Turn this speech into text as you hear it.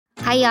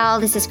Hi, y'all.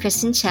 This is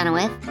Kristen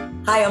Chenoweth.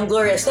 Hi, I'm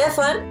Gloria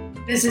Stefan.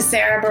 This is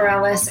Sarah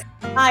Bareilles.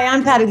 Hi,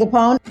 I'm Patty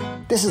Lapone.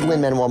 This is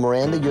Lin-Manuel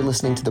Miranda. You're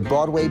listening to the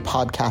Broadway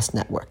Podcast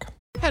Network.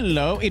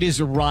 Hello, it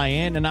is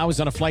Ryan, and I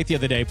was on a flight the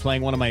other day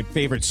playing one of my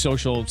favorite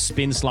social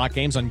spin slot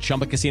games on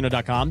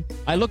ChumbaCasino.com.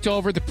 I looked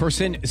over at the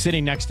person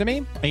sitting next to me,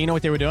 and you know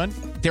what they were doing?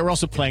 They were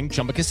also playing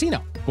Chumba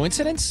Casino.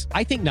 Coincidence?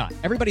 I think not.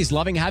 Everybody's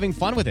loving having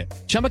fun with it.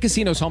 Chumba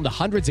Casino is home to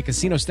hundreds of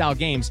casino-style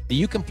games that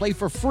you can play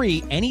for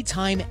free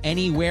anytime,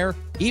 anywhere,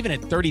 even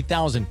at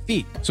 30,000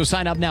 feet. So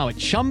sign up now at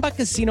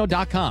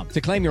ChumbaCasino.com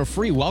to claim your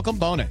free welcome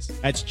bonus.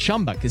 That's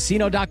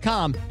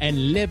ChumbaCasino.com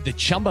and live the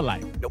Chumba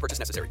life. No purchase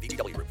necessary.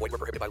 VGW. Void where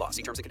prohibited by law.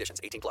 See terms and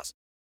conditions. 18+.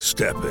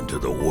 Step into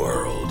the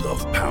world of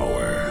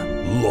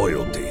power,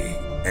 loyalty,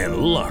 and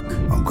luck.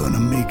 I'm gonna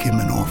make him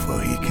an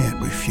offer he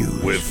can't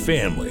refuse. With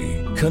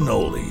family,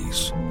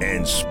 cannolis,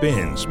 and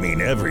spins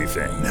mean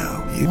everything.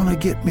 Now, you wanna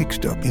get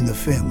mixed up in the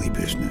family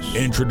business.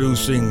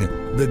 Introducing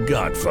The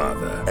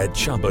Godfather at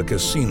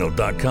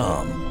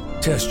ChumbaCasino.com.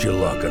 Test your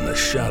luck in the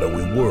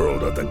shadowy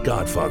world of The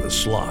Godfather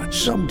slot.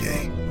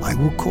 Someday, I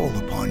will call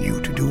upon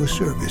you to do a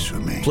service for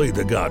me. Play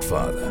The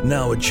Godfather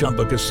now at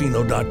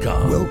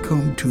ChumbaCasino.com.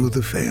 Welcome to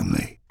the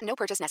family. No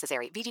purchase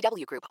necessary.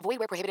 VGW Group. Void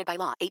where prohibited by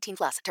law.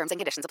 18+. Terms and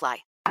conditions apply.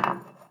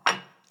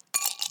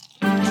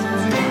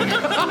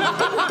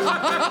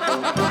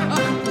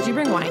 Did you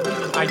bring wine?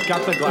 I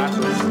got the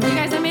glasses. You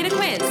guys, I made a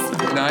quiz.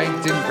 No, I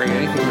didn't bring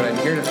anything, but I'm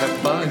here to have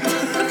fun.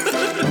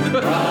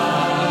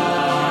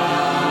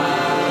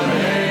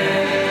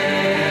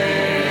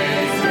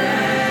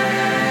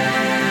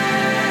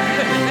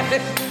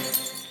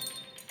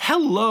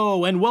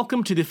 Hello, and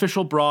welcome to the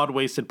official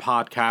Broadwaysted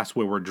podcast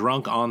where we're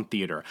drunk on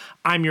theater.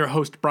 I'm your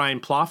host, Brian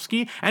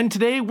Plofsky, and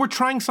today we're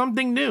trying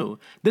something new.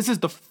 This is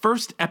the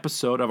first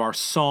episode of our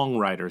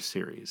Songwriter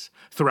series.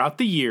 Throughout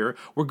the year,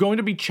 we're going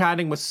to be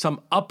chatting with some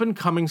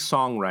up-and-coming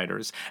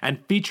songwriters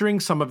and featuring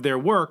some of their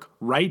work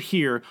right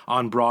here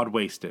on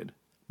Broadwaysted.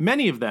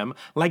 Many of them,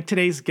 like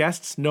today's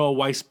guests Noah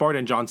Weisbart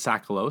and John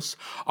Sakelos,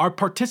 are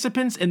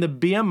participants in the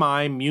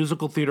BMI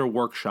Musical Theater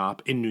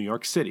Workshop in New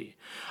York City.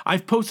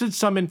 I've posted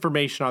some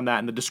information on that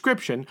in the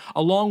description,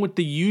 along with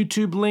the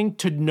YouTube link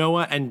to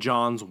Noah and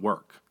John's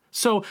work.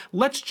 So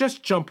let's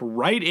just jump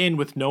right in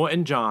with Noah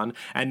and John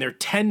and their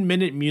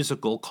 10-minute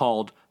musical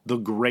called The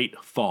Great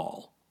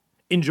Fall.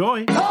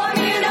 Enjoy!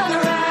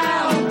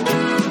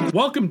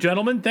 Welcome,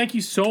 gentlemen. Thank you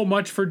so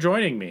much for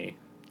joining me.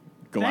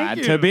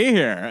 Glad to be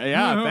here.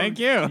 Yeah, thank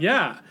you.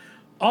 Yeah.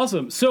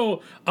 Awesome.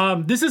 So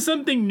this is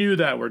something new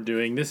that we're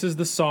doing. This is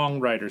the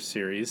Songwriter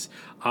series.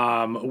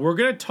 We're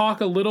going to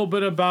talk a little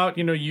bit about,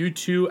 you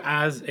two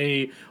as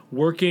a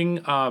working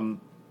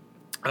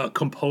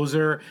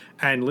composer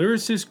and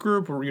lyricist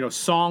group, or,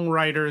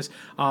 songwriters.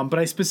 But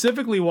I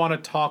specifically want to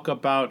talk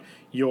about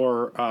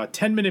your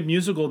 10-minute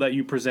musical that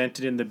you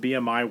presented in the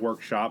BMI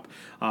workshop.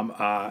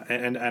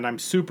 And I'm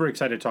super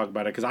excited to talk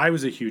about it because I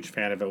was a huge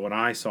fan of it when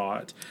I saw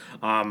it.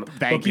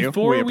 Thank you.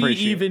 We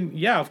appreciate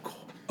it.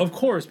 Of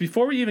course.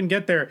 Before we even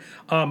get there,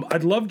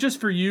 I'd love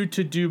just for you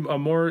to do a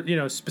more,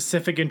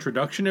 specific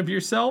introduction of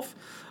yourself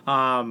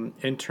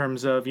in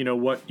terms of,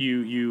 what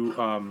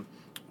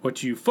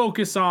you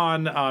focus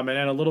on, and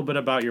a little bit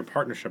about your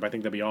partnership. I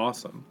think that'd be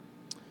awesome.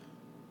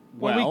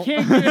 Well,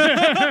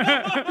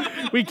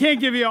 we can't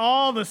give you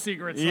all the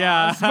secrets.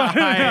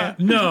 Yeah.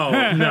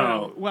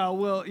 No. Well,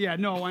 why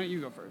don't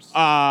you go first?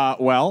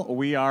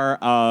 We are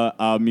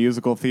a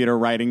musical theater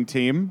writing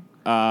team.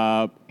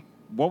 What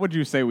would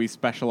you say we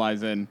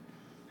specialize in?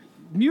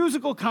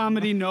 Musical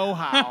comedy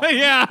know-how.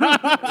 Yeah.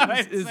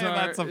 is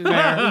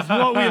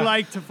what we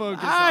like to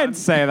focus on. I'd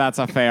say that's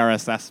a fair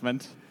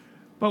assessment.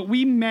 But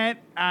we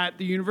met at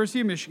the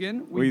University of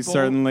Michigan. We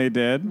certainly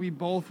did. We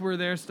both were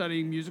there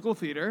studying musical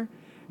theater.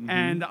 Mm-hmm.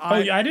 And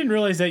I didn't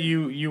realize that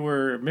you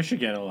were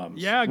Michigan alums.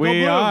 Yeah, go we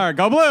Blue. Are.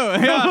 Go Blue.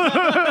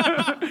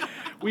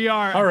 We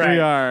are. All right. We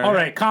are. All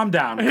right, calm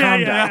down.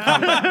 Calm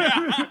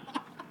down.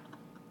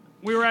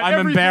 We were at I'm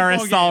every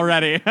embarrassed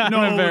already.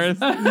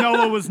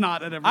 Noah was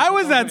not at every I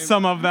was at game.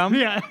 some of them.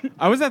 Yeah.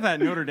 I was at that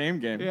Notre Dame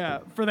game.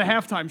 Yeah, for the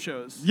halftime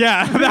shows.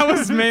 Yeah, that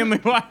was mainly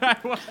why I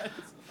was.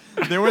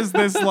 There was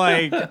this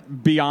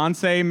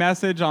Beyonce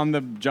message on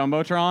the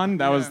Jumbotron.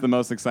 That was the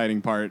most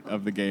exciting part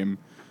of the game.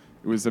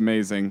 It was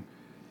amazing.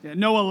 Yeah,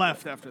 Noah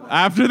left after that.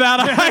 After that,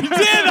 I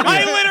did.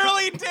 I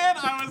literally did.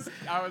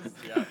 I was.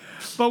 Yeah.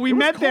 But we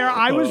met there.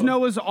 I was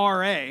Noah's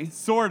RA.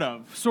 Sort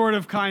of,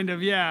 kind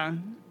of, yeah.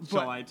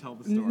 Shall I tell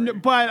the story?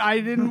 But I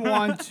didn't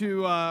want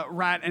to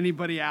rat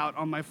anybody out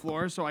on my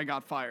floor, so I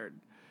got fired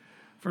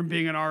from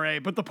being an RA.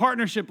 But the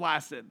partnership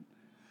lasted.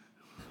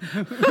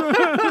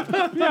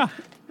 Yeah.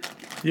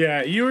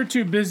 Yeah, you were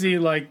too busy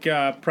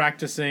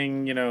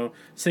practicing,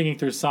 singing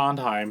through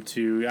Sondheim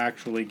to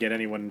actually get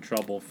anyone in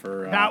trouble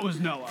for. That was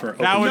Noah.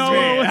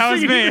 That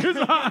was me.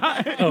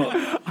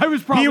 Oh. I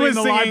was probably in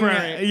the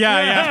library.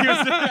 Yeah.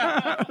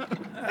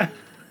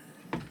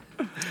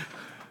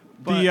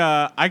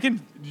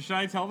 Should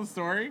I tell the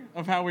story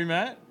of how we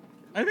met?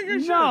 I think I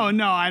should.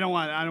 No, I don't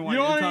want you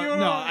to tell.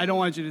 No, I don't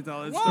want you to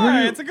tell this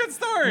story. It's a good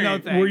story. No,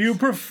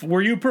 thanks.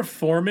 Were you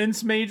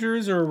performance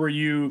majors or were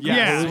you?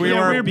 Yes, we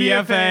were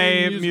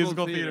BFA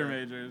musical theater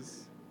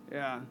majors.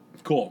 Yeah.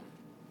 Cool.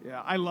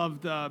 Yeah, I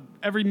loved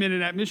every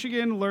minute at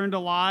Michigan. Learned a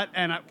lot,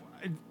 and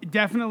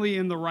definitely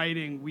in the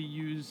writing we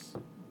use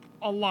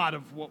a lot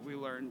of what we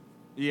learned.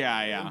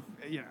 Yeah.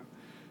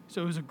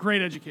 So it was a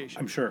great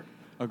education. I'm sure.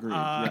 Agreed.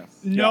 Yes.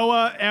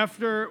 Noah,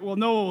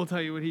 Noah will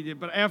tell you what he did,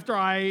 but after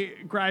I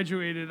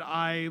graduated,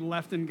 I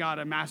left and got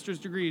a master's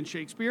degree in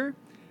Shakespeare,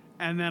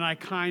 and then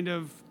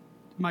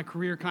my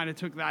career kind of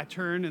took that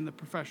turn in the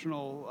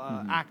professional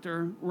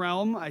actor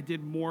realm. I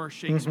did more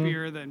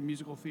Shakespeare than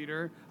musical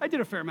theater. I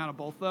did a fair amount of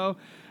both, though.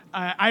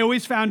 I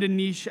always found a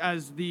niche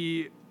as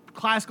the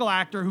classical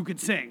actor who could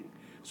sing.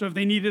 So if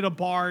they needed a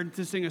bard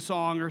to sing a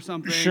song or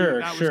something,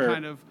 that was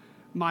kind of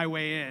my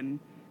way in.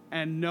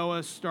 And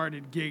Noah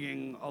started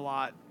gigging a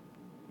lot.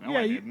 No,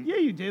 I didn't.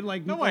 You did. I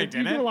didn't.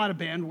 You did a lot of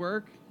band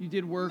work. You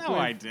did work with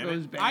I didn't.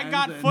 those bands. I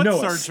got foot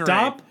surgery.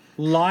 Stop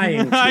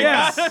lying to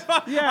us.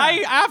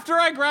 After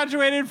I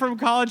graduated from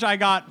college, I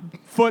got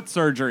foot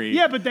surgery.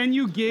 Yeah, but then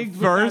you gigged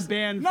with that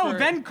band.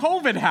 Then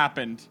COVID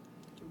happened.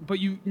 But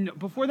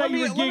before that, you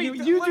were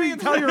gigging.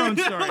 Tell your own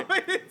story.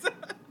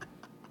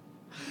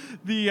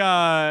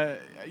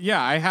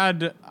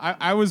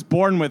 I was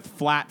born with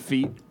flat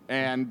feet,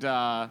 and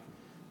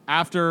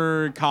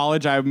after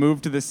college, I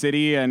moved to the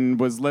city and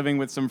was living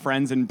with some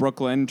friends in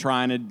Brooklyn,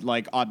 trying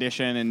to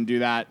audition and do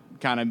that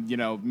kind of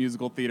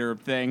musical theater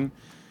thing.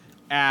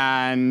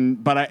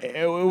 But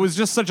it was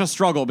just such a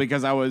struggle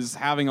because I was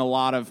having a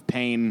lot of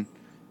pain,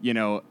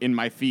 in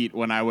my feet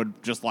when I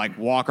would just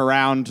walk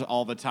around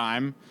all the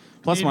time.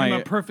 Plus, Made him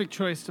a perfect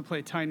choice to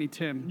play Tiny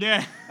Tim.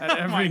 Yeah. At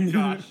every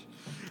gosh.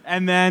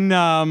 And then,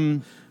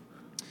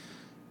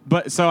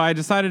 so I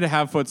decided to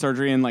have foot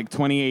surgery in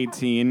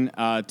 2018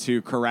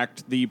 to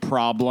correct the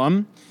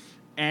problem.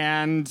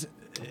 And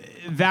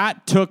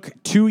that took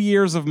 2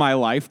 years of my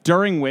life,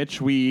 during which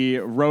we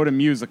wrote a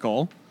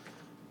musical.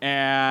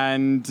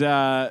 And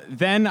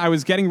then I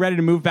was getting ready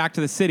to move back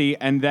to the city,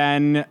 and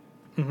then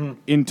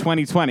in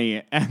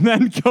 2020, and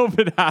then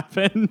COVID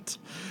happened.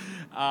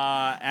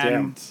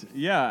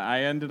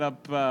 I ended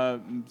up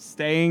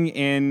staying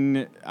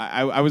in.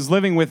 I was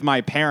living with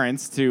my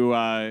parents to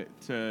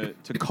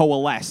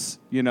coalesce,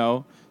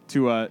 to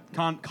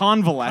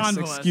convalesce.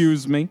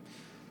 Excuse me.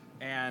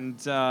 And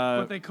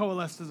but they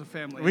coalesced as a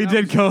family. We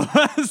did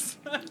coalesce.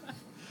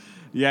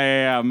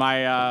 Yeah.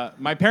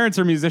 My parents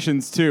are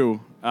musicians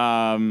too.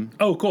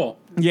 Oh, cool.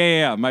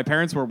 Yeah. My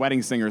parents were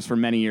wedding singers for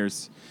many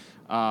years.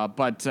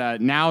 But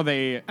now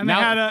they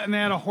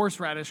had a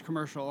horseradish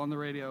commercial on the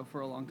radio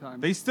for a long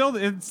time. It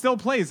still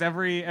plays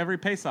every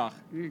Pesach.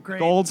 Great.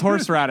 Gold's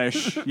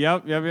horseradish.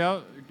 Yep.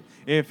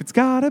 If it's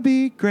gotta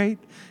be great,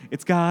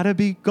 it's gotta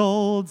be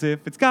Gold's.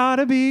 If it's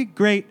gotta be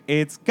great,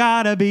 it's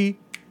gotta be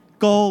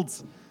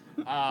Gold's.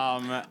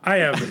 I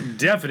have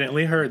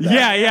definitely heard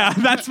that. Yeah,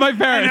 that's my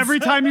parents. And every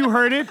time you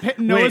heard it,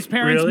 Noah's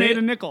parents really? made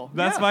a nickel.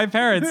 That's my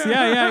parents.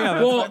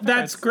 Yeah.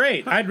 That's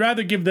great. I'd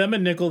rather give them a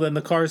nickel than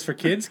the Cars for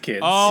Kids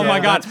kids. Oh, my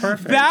God. That's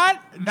perfect. That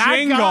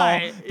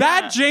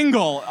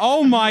jingle.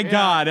 Oh, my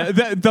God.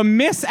 The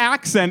miss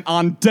accent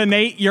on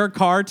donate your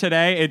car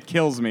today, it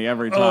kills me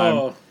every time.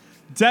 Oh.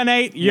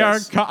 Donate your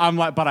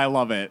car. But I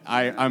love it.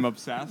 I'm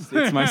obsessed.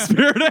 It's my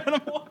spirit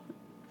animal.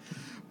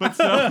 But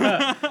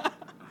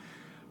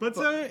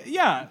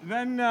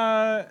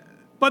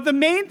the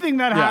main thing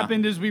that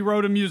happened is we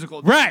wrote a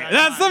musical. Right,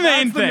 that's the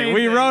main thing.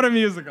 We wrote a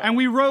musical. And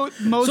we wrote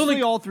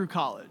mostly all through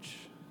college.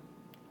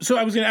 So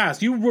I was going to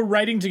ask, you were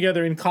writing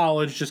together in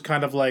college, just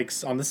kind of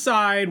on the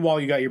side while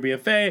you got your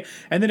BFA,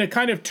 and then it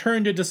kind of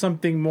turned into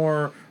something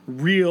more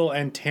real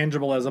and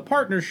tangible as a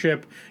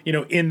partnership,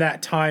 in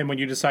that time when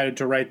you decided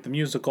to write the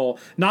musical.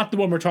 Not the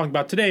one we're talking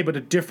about today, but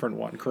a different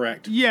one,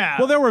 correct? Yeah.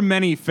 Well, there were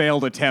many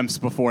failed attempts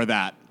before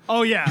that.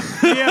 Oh, yeah.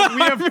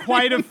 We have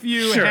quite a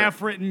few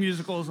half-written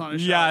musicals on a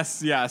show.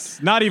 Yes.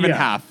 Not even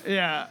half.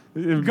 Yeah.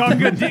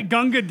 Gunga Din,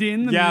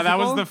 the musical. That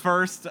was the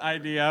first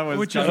idea.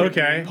 Which is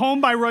a poem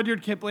by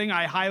Rudyard Kipling.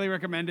 I highly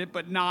recommend it,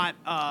 but not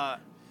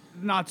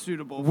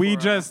suitable. We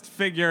just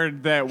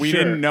figured that we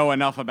didn't know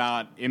enough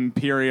about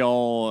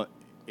Imperial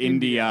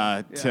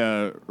India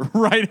to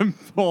write a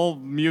full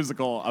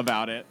musical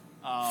about it.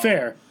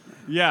 Fair.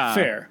 Yeah.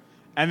 Fair.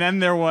 And then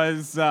there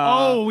was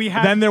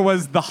then there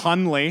was the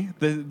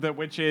Hunley,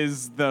 which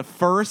is the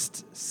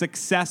first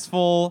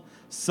successful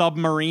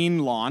submarine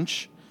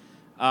launch,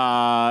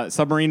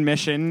 submarine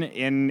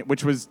mission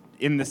which was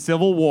in the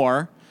Civil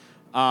War.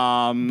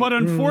 But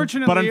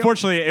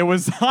unfortunately, it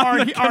was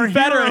on the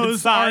Confederate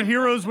side. Our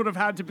heroes would have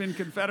had to been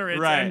Confederates,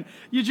 right? And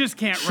you just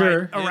can't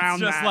write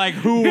around it's just that.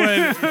 Who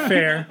would?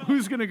 Fair.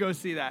 Who's gonna go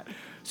see that?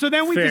 So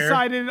then we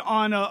decided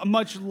on a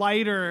much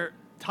lighter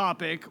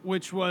topic,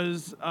 which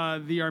was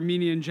the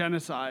Armenian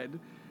genocide.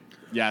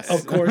 Yes.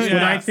 Of course. When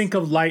I think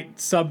of light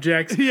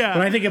subjects, when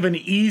I think of an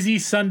easy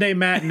Sunday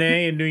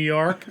matinee in New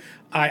York,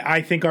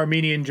 I think,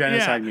 Armenian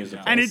genocide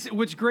musicals. And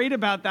what's great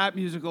about that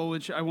musical,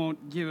 which I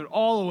won't give it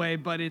all away,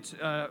 but it's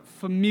a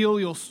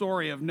familial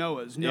story of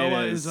Noah's.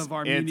 Noah is of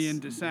Armenian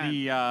descent.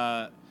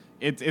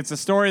 It's a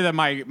story that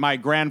my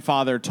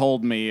grandfather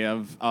told me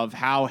of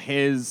how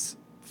his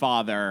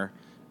father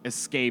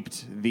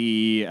escaped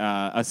the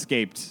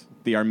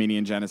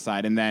Armenian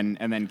genocide and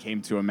then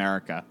came to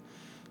America.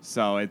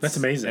 So that's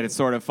amazing. And it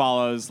sort of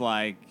follows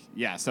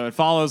so it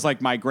follows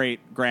like my great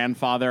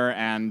grandfather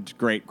and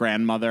great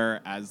grandmother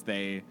as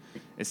they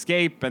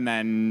escape and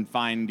then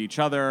find each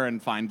other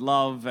and find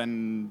love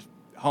and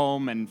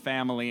home and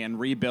family and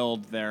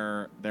rebuild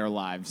their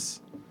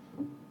lives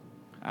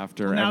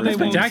after now they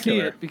everything. won't see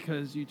it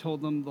because you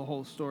told them the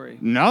whole story.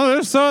 No,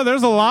 there's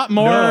a lot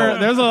more. No.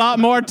 There's a lot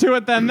more to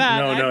it than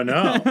that.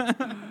 No.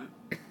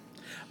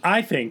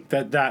 I think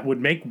that would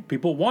make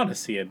people want to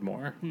see it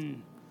more.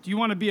 Do you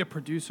want to be a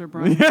producer,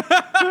 Brian?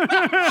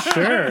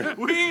 Sure.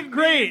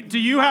 Great. Do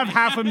you have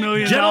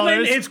 $500,000?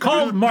 Gentlemen, it's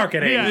called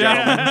marketing.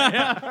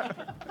 Yeah.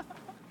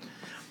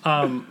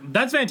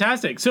 That's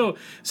fantastic. So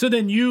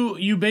then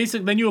you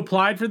basically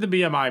applied for the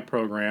BMI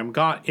program,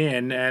 got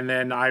in, and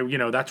then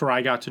that's where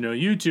I got to know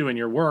you two and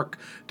your work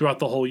throughout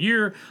the whole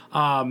year.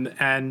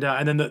 And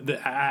then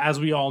as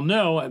we all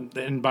know,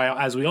 and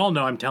by as we all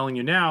know, I'm telling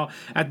you now,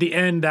 at the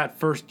end, that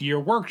first year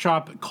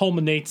workshop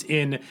culminates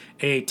in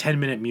a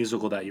 10-minute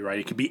musical that you write.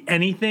 It could be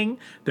anything.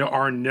 There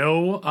are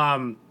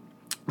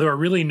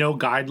really no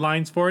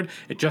guidelines for it.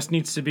 It just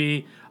needs to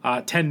be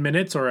 10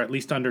 minutes or at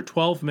least under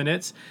 12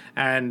 minutes.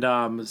 And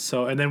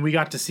then we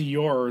got to see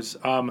yours.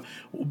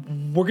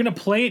 We're going to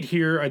play it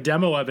here, a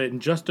demo of it in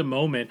just a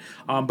moment.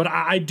 But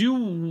I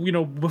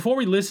do, before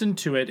we listen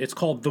to it, it's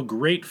called The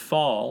Great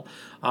Fall.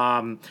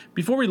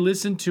 Before we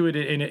listen to it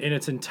in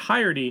its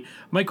entirety,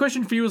 my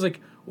question for you is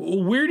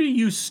where do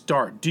you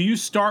start? Do you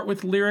start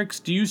with lyrics?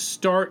 Do you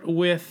start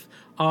with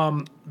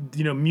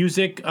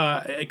music,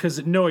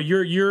 because Noah,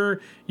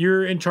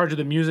 you're in charge of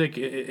the music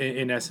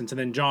in essence, and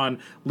then John,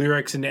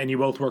 lyrics, and you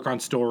both work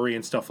on story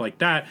and stuff like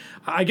that.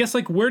 I guess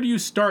where do you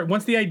start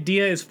once the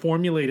idea is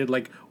formulated?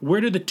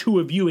 Where do the two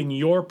of you in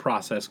your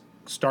process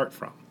start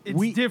from?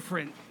 It's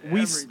different.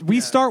 We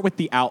start with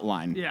the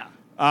outline. Yeah.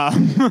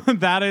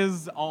 That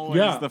is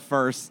always the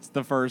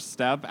first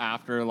step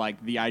after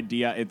the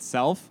idea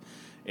itself.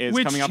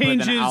 Which coming up with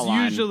an outline.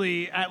 Changes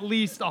usually at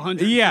least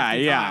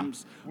 150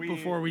 times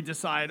before we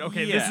decide,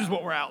 this is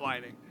what we're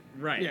outlining.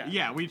 Right.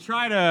 Yeah. We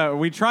try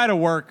to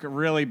work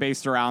really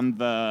based around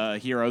the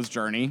hero's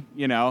journey,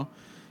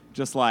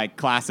 just like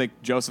classic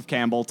Joseph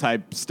Campbell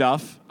type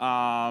stuff.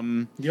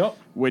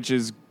 Which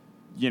is,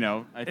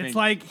 I think it's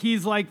like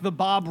he's like the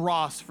Bob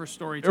Ross for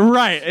storytelling.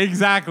 Right.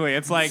 Exactly.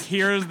 It's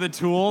here's the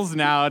tools,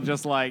 now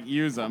just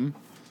use them.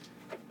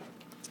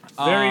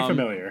 Very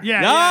familiar.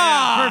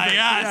 Yeah. Perfect.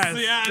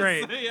 Yes.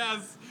 Great.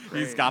 Yes.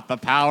 He's got the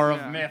power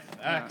of myth.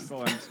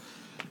 Excellent.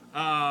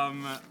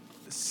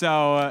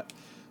 So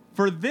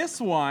for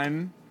this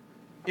one,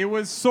 it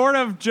was sort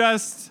of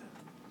just.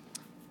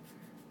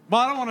 Well,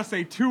 I don't want to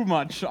say too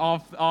much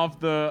off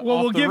the.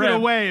 Well, we'll give rip. it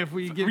away if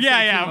we give.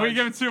 If we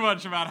give too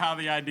much about how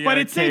the idea. But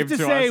it's safe to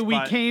say us,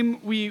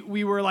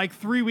 we were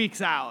 3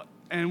 weeks out.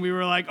 And we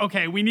were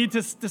okay, we need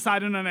to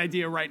decide on an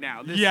idea right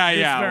now. This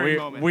very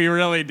moment. We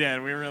really did.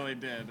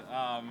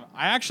 I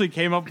actually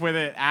came up with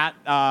it at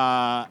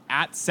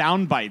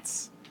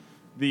Soundbites,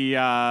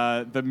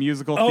 the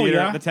musical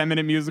theater, the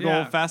 10-minute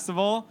musical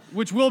festival,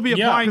 which we'll be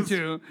applying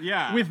to.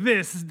 With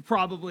this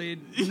probably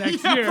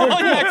next year.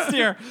 Next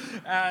year.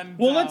 And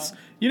let's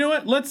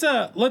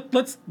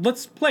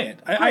play it.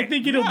 I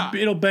think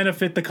it'll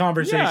benefit the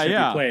conversation if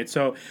you play it.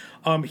 So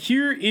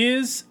here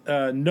is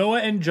Noah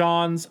and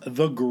John's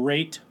The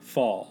Great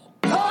Fall.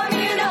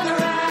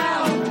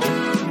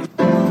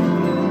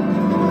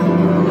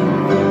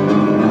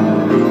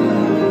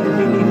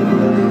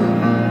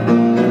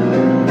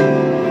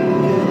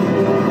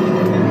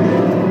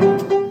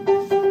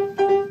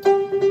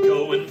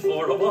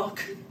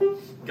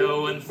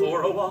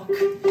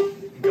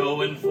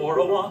 Going for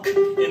a walk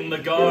in the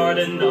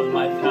garden of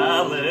my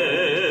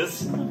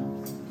palace.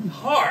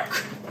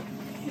 Hark!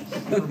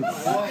 My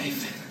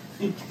wife.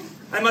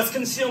 I must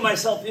conceal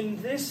myself in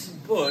this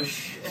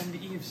bush and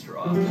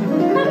eavesdrop.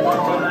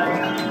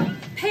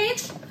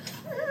 Paige?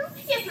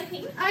 Yes, my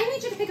queen. I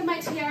need you to pick up my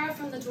tiara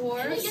from the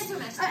dwarves. Yes, Your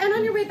Majesty. And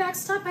on your way back,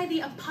 stop by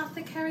the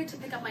apothecary to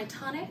pick up my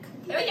tonic.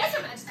 Yes,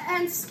 Your Majesty.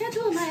 And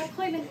schedule my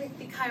appointment with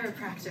the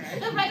chiropractor.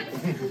 Right.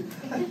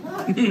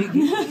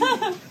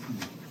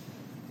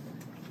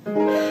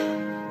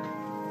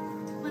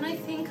 When I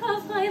think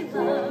of my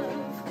love,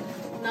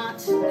 not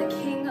the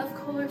king, of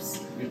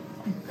course,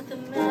 but the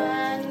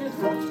man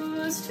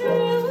who's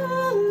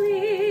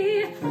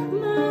truly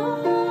mine.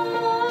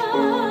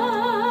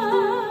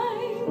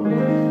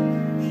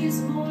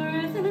 He's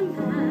more than a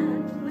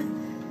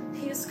man,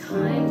 he is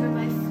kinder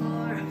by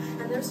far,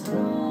 and there's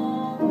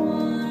no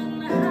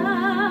one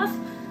half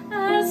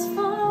as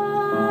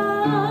fine.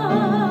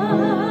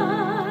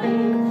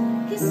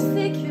 His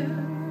figure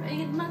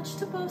ain't much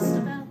to boast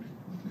about,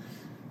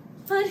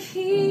 but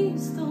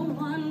he's the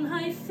one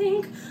I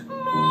think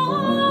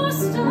more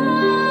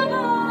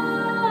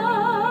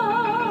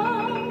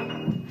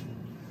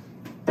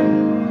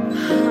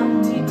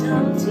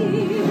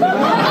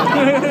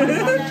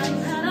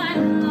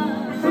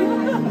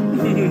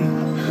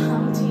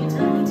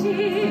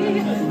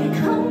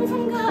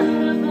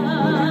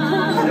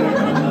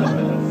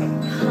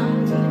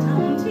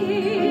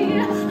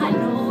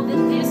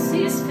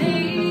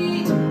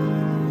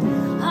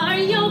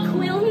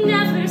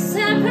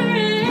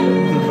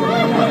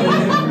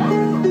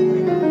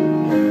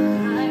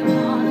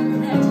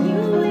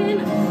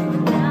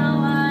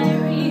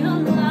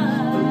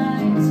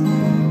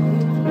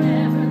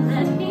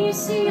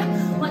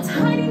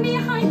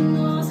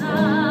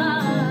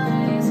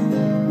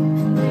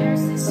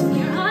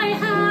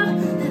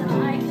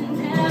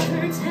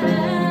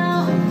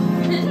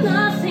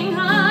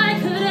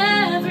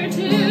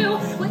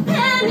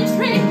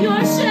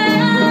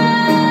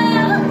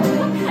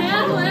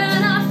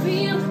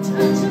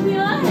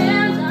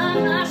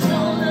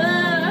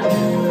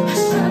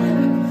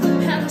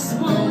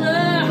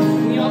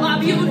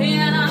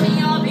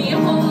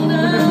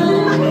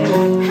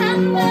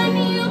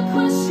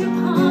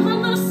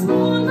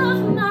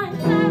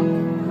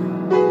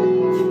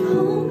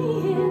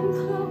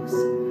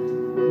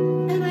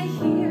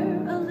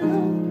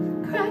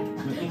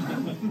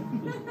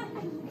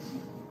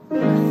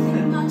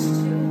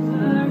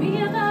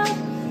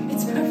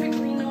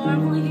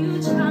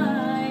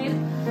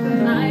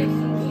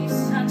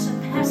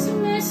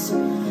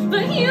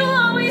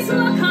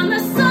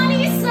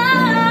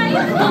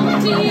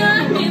Humpty,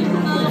 I'm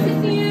in love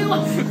with you,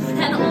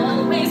 and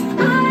always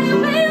I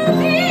will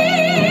be.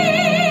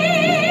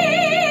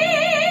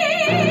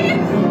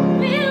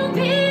 We'll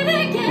be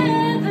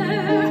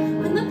together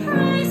when the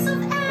price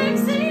of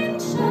eggs in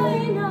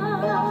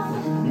China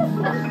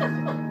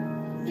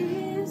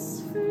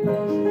is free.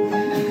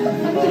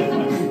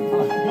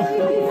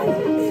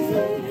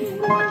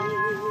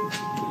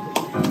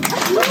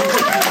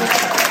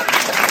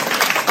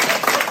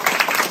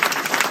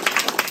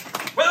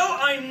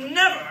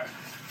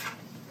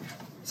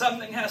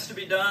 Something has to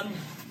be done.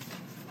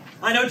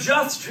 I know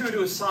just who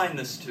to assign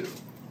this to.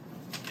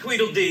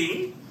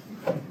 Tweedledee.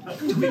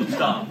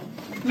 Tweedledum.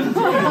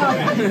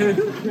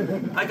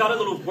 I got a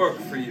little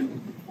work for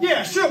you.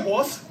 Yeah, sure,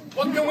 boss.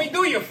 What can we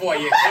do you for,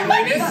 you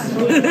cleanliness?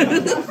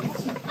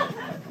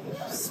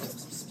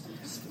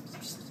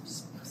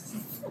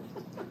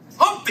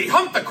 Humpty,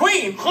 hump the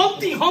queen!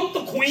 Humpty, hump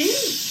the queen?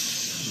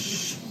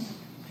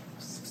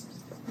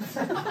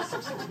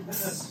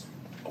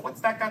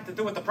 What's that got to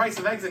do with the price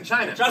of eggs in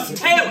China? Just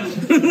tail it!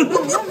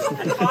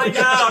 And find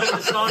out if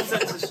this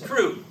nonsense is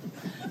true.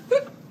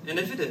 And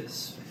if it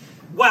is,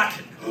 whack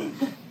it.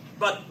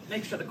 But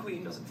make sure the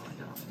queen doesn't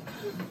find out.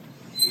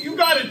 You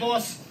got it,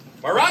 boss.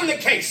 We're on the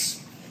case.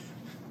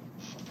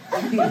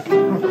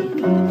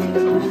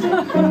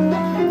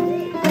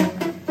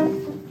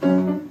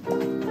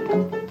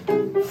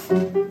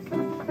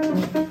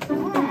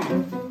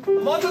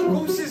 Mother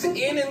Goose's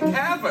Inn and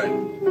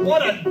Tavern.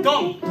 What a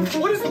dump.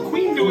 What is the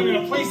queen doing in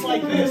a place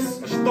like this?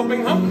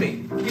 Stopping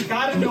Humpty. You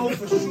gotta know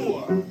for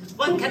sure.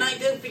 What can I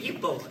do for you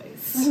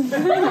boys?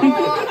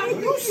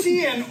 You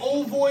see an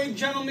ovoid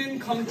gentleman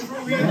come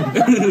through here?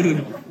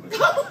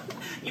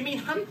 You mean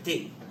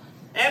Humpty?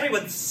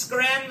 Everyone's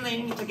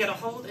scrambling to get a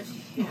hold of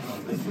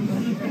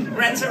him.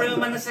 Rents a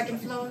room on the second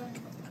floor.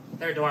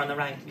 Third door on the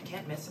right. You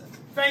can't miss it.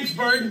 Thanks,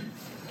 Bird.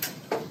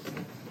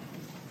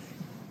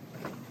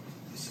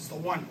 This is the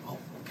one. Oh.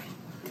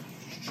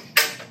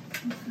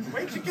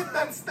 Where'd you get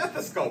that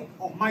stethoscope?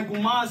 Oh, my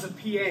guma's a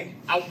PA.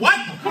 A what?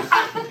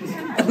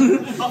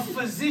 A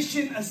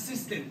physician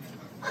assistant.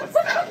 What's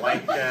that,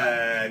 like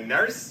a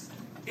nurse?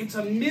 It's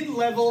a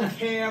mid-level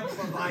care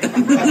provider.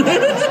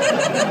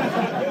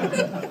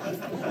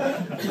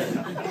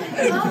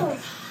 Oh,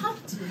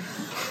 Humpty.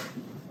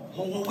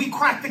 Oh, well, we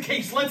cracked the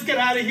case. Let's get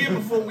out of here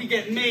before we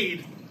get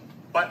made.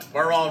 But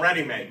we're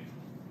already made.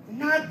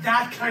 Not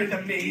that kind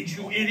of made,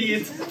 you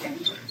idiot.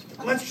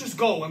 Let's just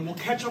go, and we'll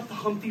catch up to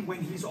Humpty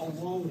when he's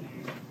alone.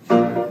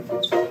 Finally,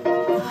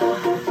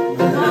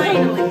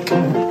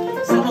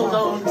 some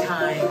alone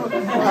time.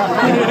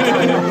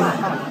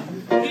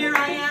 Here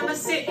I am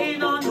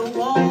a-sitting on the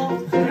wall.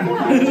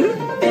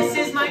 This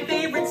is my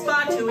favorite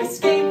spot to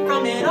escape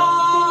from it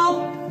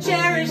all.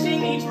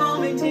 Cherishing each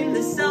moment in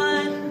the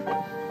sun.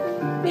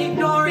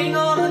 Ignoring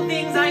all the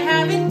things I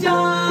haven't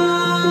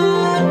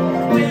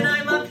done. When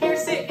I'm up here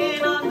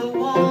sitting on the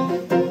wall.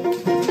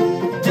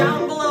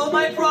 Down below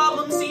my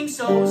problems seem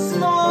so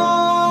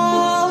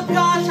small.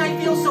 Gosh, I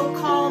feel so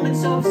calm and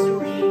so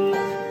serene.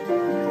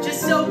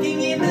 Just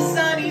soaking in the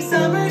sunny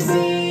summer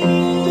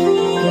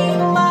scene.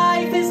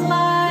 Life is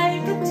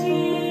like a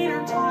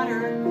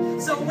teeter-totter.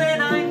 So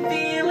when I'm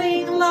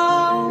feeling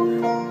low,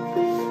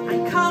 I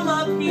come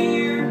up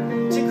here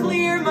to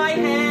clear my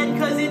head,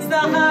 'cause it's the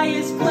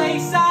highest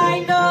place I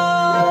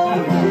know.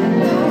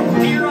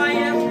 Here I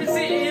am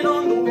sitting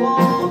on the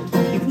wall.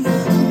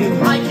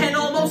 I can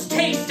almost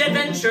taste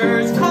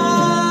adventure's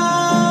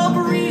call.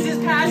 Breezes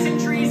passing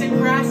trees and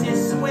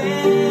grasses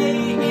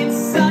sway. It's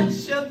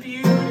such a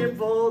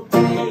beautiful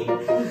day.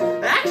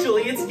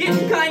 Actually, it's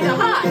getting kind of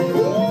hot.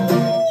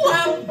 Ooh,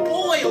 I'm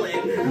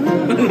boiling.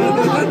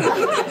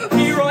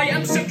 Here I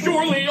am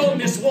securely on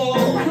this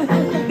wall.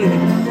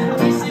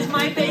 This is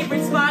my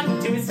favorite spot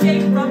to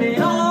escape from it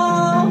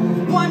all.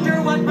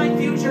 Wonder what my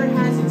future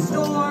has in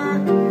store.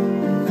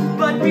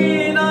 But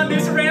being on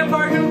this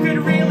rampart, who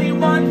could really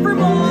want for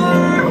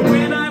more?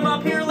 When I'm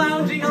up here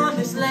lounging on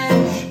this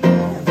ledge,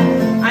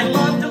 I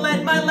love to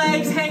let my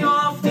legs hang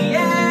off the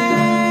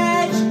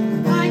edge.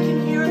 I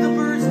can hear the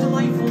birds'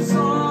 delightful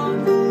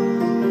song.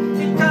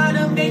 It kind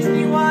of makes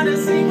me want to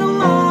sing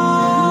along.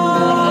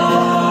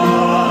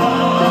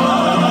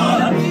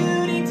 The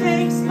beauty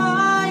takes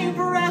my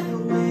breath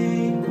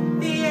away.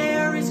 The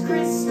air is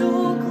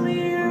crystal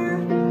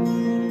clear.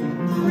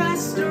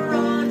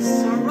 Restaurants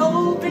are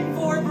open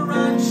for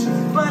brunch,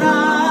 but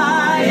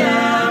I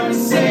am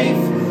safe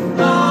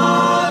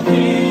up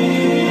here.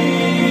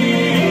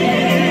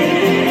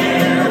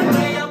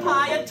 Way up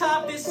high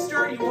atop this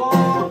sturdy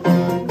wall.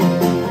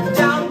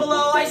 Down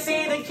below I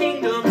see the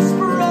kingdom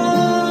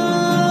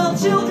sprawl.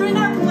 Children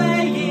are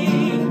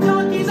playing,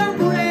 donkeys are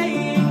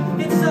praying.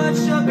 It's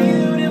such a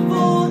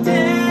beautiful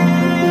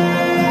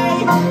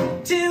day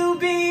to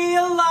be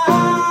alive.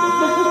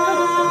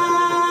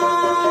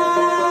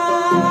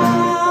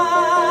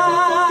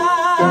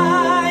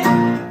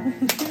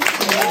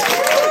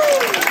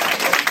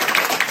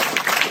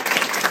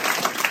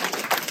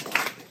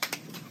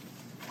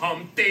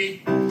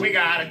 Humpty, we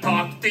gotta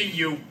talk to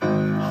you.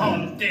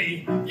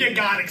 Humpty, you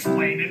got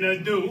explaining to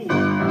do.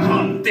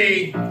 Humpty.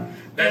 Humpty,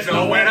 there's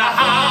nowhere to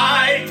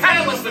hide.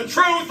 Tell us the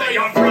truth or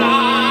you're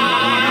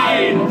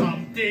fried.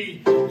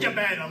 Humpty, you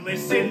better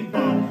listen,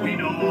 bub. We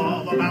know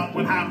all about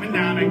what happened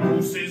down at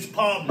Goose's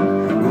pub.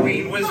 The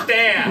Queen was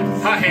there,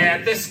 her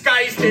hair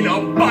disguised in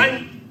a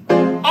bun.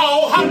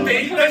 Oh,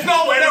 Humpty, there's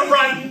nowhere to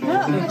run.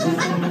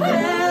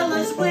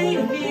 Fellas, wait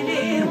a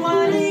minute,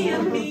 what do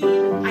you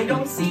mean? I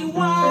don't see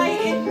why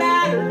it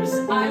matters.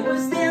 I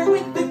was there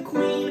with the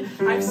Queen.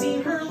 I've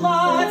seen her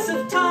lots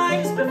of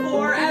times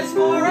before, as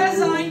far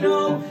as I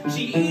know.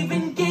 She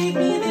even gave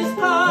me this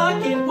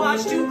pocket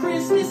watch 2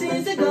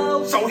 Christmases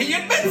ago. So he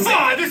admits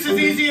it. This is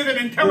easier than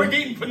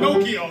interrogating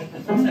Pinocchio.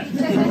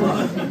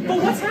 But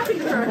what's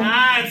happened to her?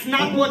 It's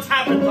not what's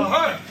happened to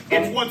her.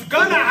 It's what's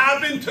gonna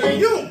happen to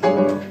you.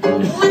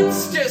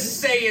 Let's just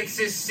say it's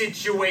a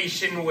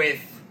situation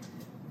with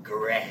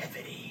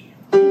gravity.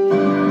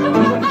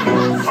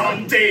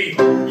 Humpty,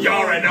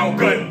 you're a no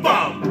good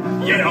bum.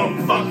 You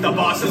don't fuck the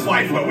boss's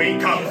wife where we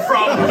come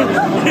from.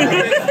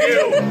 With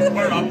you,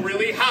 we're up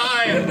really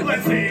high.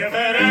 Let's see if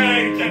an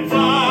egg can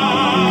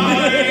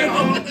fly.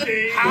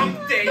 Humpty,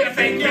 Humpty, you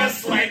think you're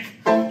slick.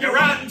 You're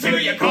rotten to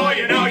your core,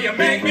 you know you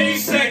make me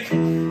sick.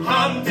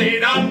 Humpty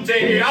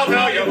Dumpty, I'll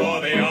tell you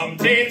for the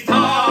umpteenth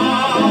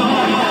time.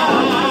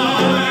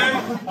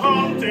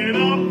 Humpty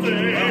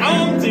Dumpty,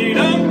 Humpty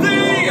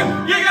Dumpty,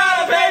 you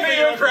gotta pay for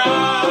your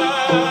crime.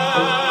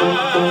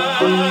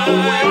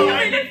 Wait a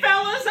minute,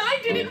 fellas, I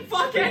didn't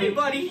fuck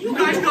anybody. You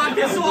guys got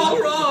this all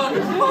wrong.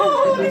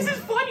 Oh, this is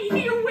funny.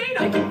 Here, wait,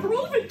 I can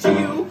prove it to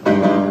you.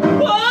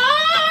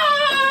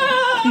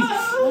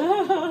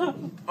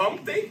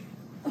 Humpty?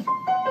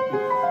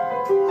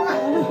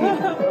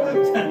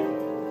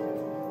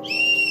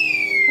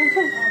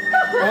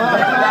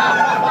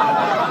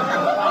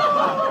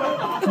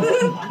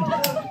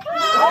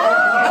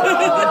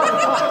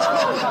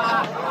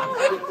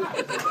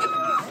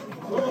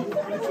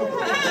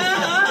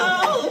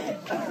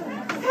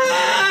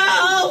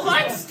 Help!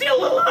 I'm still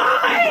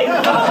alive!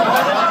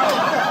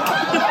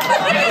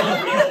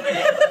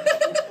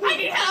 I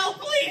need help,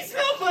 please,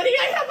 somebody!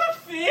 I have a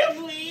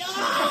family! Oh.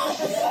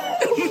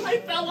 I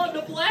fell on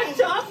the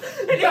blacktop,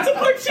 and it's a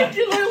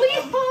particularly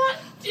hot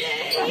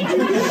day! I'm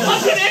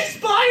gonna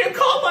expire!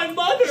 Call my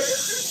mother!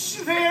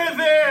 Shh,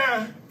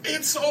 there.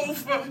 It's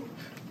over.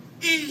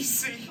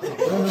 Easy.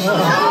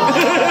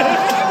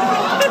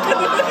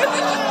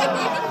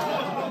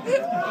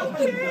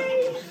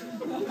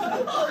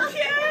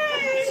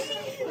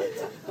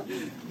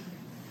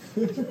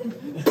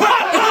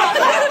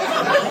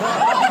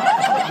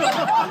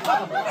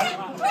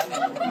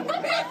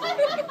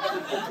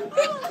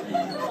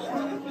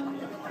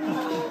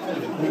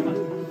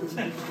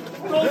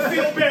 Don't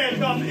feel bad,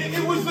 Dom.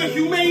 It was the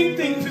humane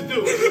thing to do.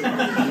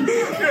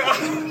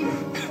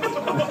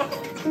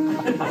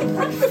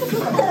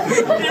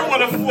 You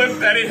want to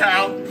flip anyhow?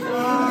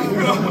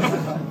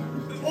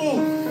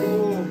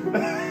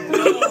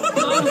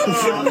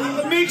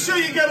 Make sure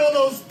you get all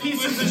those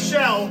pieces of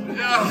shell.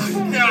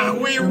 Yeah,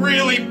 we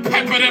really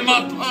peppered him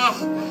up.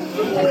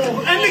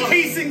 And the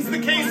casings. We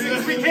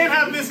can't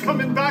have this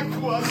coming back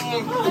to us.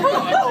 Oh,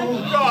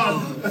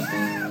 God.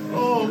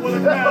 Oh, what a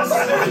mess.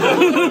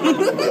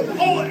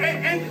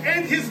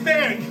 And his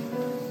bag.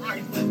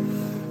 Right.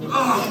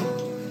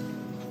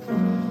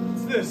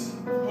 What's this?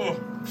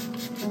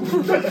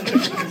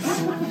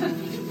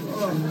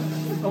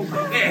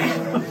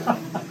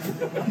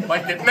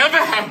 Like it never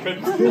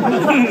happened.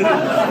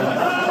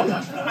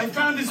 I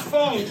found his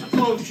phone.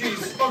 Oh,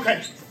 jeez.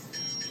 Okay.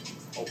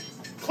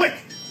 Click.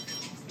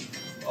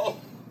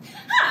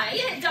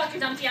 Hi, Dr.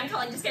 Dumpty. I'm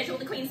calling to schedule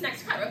the Queen's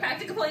next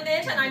chiropractic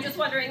appointment, and I'm just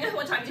wondering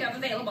what time do you have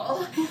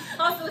available.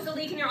 Also, is the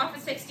leak in your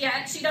office fixed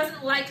yet? She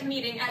doesn't like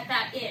meeting at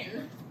that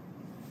inn.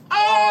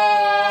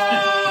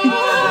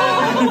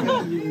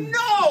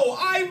 No,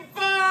 I've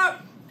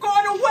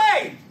gone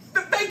away.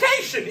 The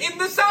vacation in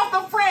the south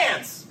of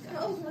France.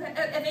 Oh,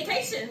 a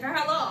vacation? For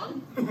how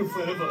long?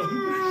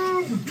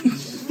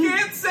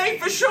 Can't say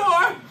for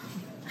sure.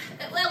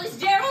 Well, is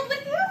Gerald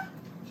with you?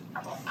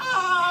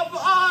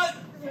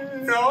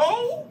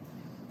 No.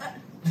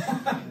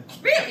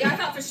 Really? I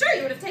thought for sure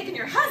you would have taken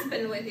your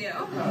husband with you.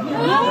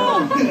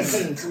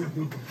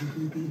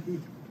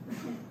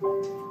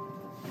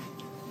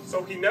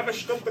 So he never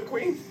struck the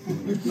Queen?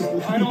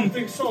 I don't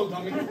think so,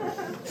 dummy.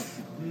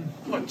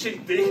 Oh,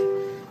 Chickpea,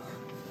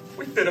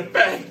 we did a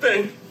bad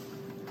thing.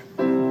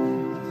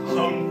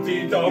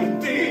 Humpty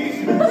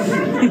Dumpty,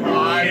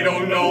 I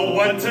don't know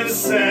what to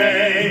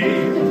say.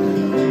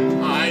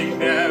 I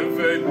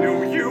never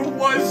knew you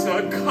was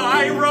a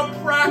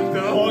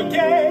chiropractor. Or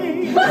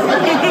gay.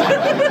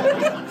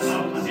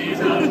 Humpty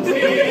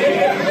Dumpty,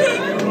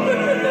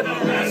 we're the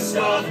best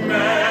of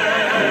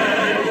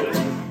men.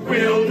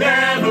 We'll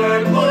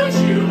never put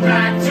you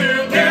back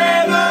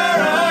together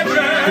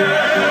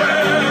again.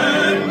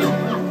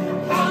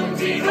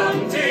 Humpty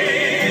Dumpty,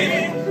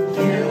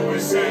 you were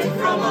sent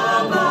from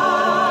above.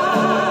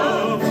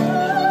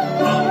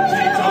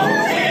 Humpty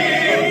Dumpty,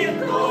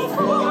 go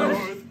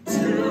forth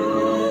to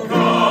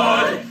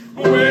God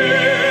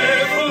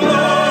with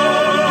love.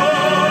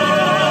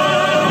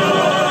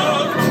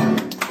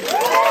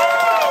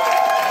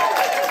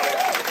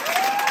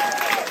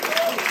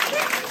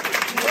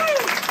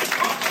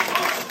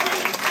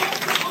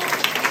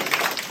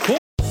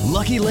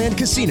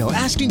 Casino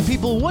asking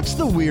people, what's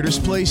the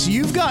weirdest place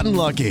you've gotten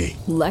lucky?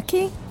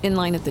 Lucky? In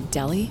line at the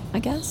deli, I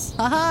guess?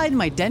 Aha, in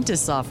my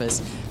dentist's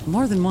office.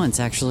 More than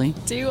once, actually.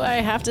 Do I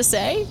have to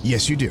say?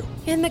 Yes, you do.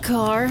 In the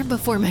car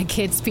before my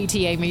kids'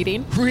 PTA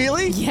meeting.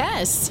 Really?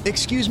 Yes.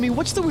 Excuse me,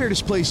 what's the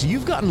weirdest place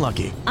you've gotten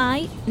lucky?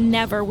 I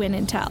never win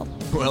and tell.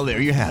 Well, there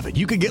you have it.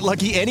 You can get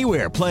lucky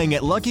anywhere, playing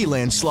at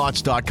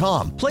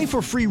LuckyLandSlots.com. Play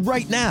for free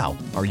right now.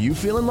 Are you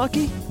feeling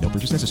lucky? No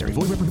purchase necessary.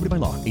 Void where prohibited by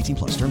law.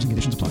 18+. Terms and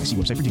conditions apply. See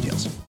website for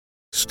details.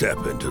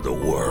 Step into the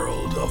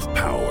world of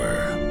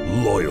power,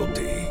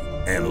 loyalty,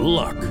 and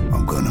luck.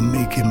 I'm gonna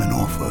make him an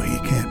offer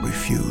he can't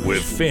refuse.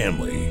 With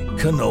family,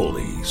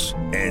 cannolis,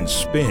 and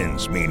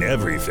spins mean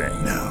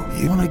everything. Now,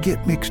 you wanna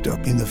get mixed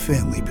up in the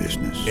family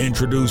business.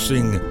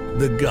 Introducing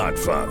The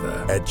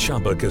Godfather at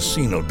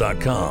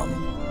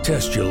ChumbaCasino.com.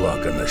 Test your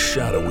luck in the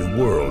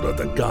shadowy world of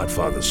The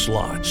Godfather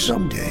slot.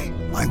 Someday,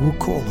 I will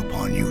call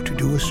upon you to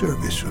do a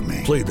service for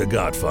me. Play The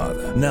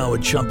Godfather, now at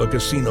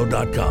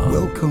ChumbaCasino.com.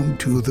 Welcome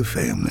to the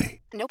family.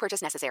 No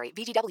purchase necessary.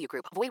 VGW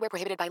Group. Void where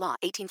prohibited by law.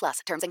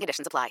 18+. Terms and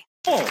conditions apply.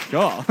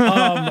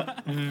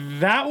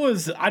 That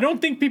was, I don't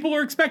think people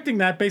were expecting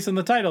that based on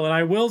the title. And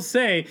I will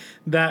say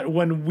that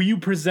when you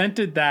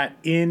presented that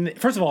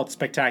first of all, it's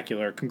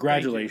spectacular.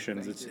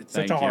 Congratulations. It's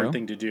such a hard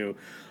thing to do.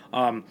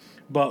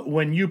 But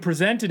when you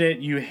presented it,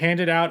 you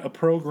handed out a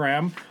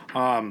program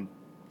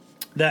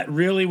that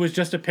really was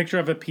just a picture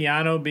of a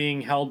piano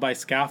being held by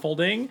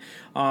scaffolding,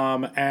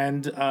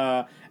 and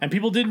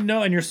people didn't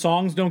know. And your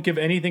songs don't give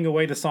anything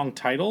away, the song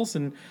titles,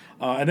 and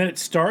then it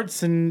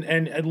starts,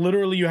 and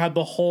literally you had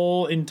the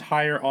whole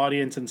entire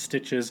audience in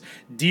stitches,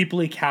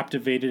 deeply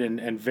captivated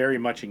and very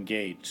much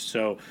engaged.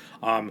 So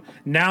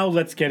now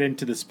let's get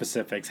into the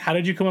specifics. How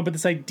did you come up with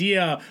this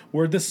idea?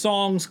 Where the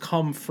songs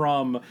come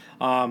from?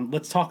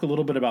 Let's talk a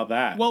little bit about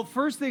that. Well,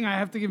 first thing I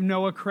have to give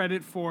Noah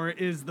credit for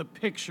is the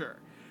picture.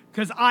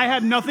 Because I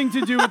had nothing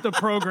to do with the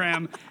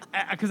program,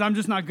 because I'm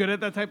just not good at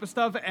that type of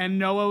stuff. And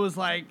Noah was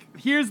like,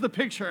 here's the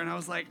picture. And I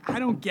was like, I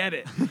don't get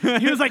it.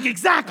 He was like,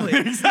 exactly.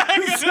 And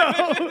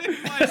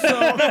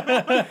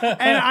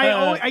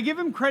I give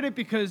him credit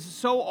because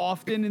so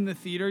often in the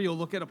theater, you'll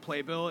look at a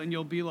playbill and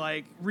you'll be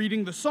like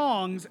reading the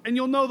songs and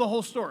you'll know the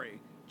whole story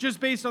just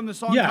based on the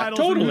song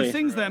titles and who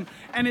sings them.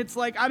 And it's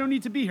like, I don't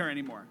need to be here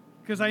anymore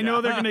because I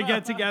know they're going to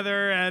get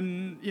together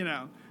and, you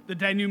know, the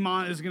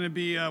denouement is going to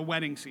be a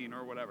wedding scene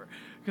or whatever.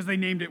 Because they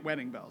named it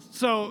Wedding Bells.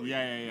 So, you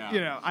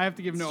know, I have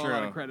to give Noah a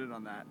lot of credit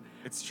on that.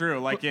 It's true.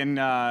 Like in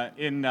not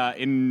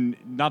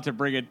to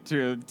bring it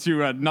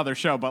to another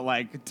show, but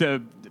like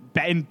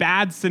in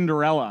Bad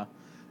Cinderella,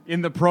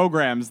 in the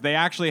programs, they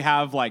actually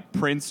have like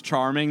Prince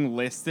Charming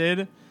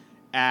listed,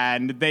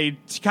 and they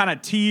kind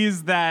of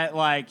tease that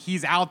like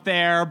he's out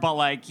there, but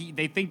like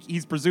they think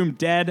he's presumed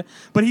dead,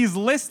 but he's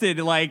listed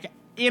like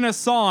in a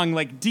song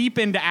like deep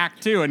into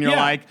Act 2, and you're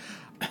like,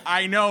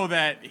 I know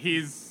that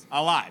he's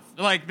alive.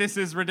 Like, this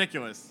is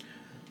ridiculous.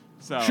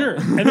 So. Sure.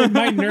 And then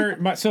my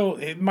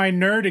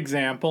nerd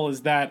example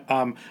is that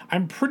I'm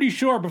pretty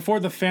sure before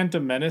The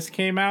Phantom Menace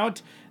came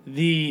out,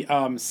 the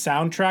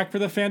soundtrack for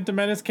The Phantom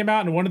Menace came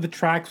out, and one of the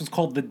tracks was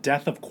called The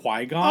Death of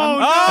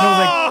Qui-Gon.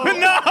 Oh, and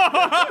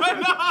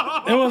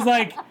no! It was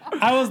like,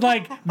 I was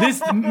like,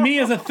 me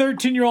as a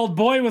 13-year-old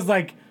boy was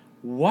like,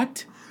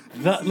 what?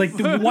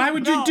 Why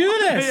would you do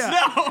this?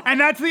 No. And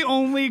that's the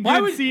only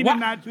good scene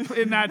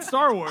in that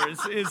Star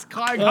Wars is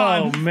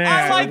Qui-Gon. Oh man,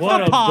 I like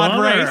the pod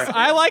race.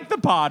 I like the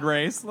pod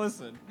race.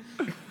 Listen.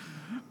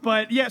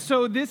 But yeah,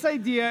 so this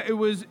idea, it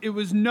was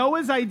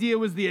Noah's idea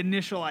was the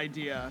initial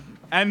idea.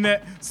 And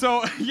I was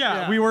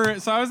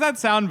at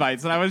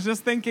Soundbites and I was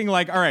just thinking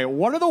like, all right,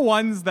 what are the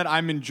ones that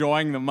I'm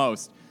enjoying the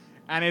most?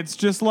 And it's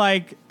just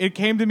like, it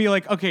came to me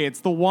like, okay, it's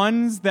the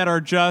ones that are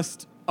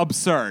just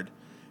absurd.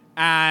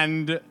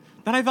 And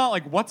then I thought,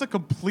 like, what's a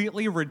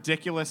completely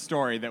ridiculous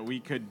story that we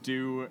could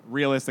do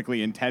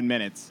realistically in 10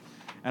 minutes?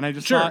 And I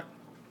just thought,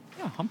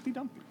 Humpty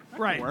Dumpty. That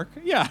could work.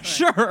 Yeah,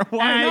 sure.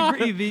 Why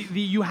not? I agree.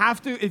 You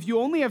have to, if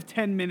you only have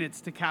 10 minutes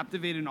to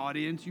captivate an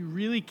audience, you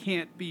really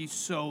can't be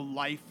so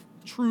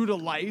true to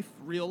life,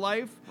 real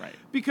life. Right.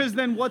 Because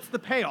then what's the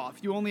payoff?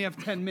 You only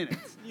have 10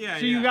 minutes.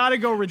 You got to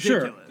go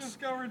ridiculous. Sure. Just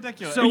go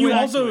ridiculous. So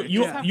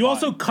you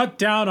also cut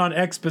down on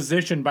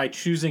exposition by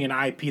choosing an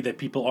IP that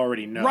people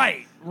already know.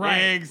 Right.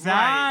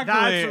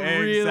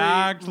 Exactly.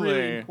 That's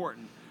really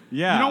important.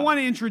 Yeah. You don't want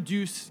to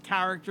introduce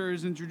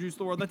characters, introduce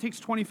the world. That takes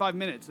 25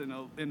 minutes in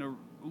a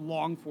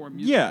long form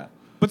musical. Yeah.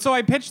 But so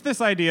I pitched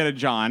this idea to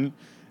John.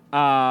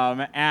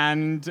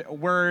 And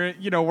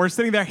we're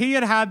sitting there. He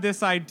had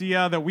this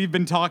idea that we've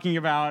been talking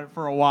about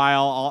for a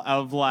while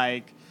of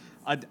like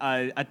a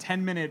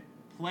 10-minute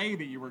play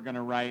that you were going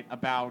to write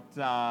about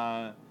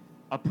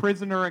a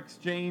prisoner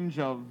exchange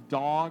of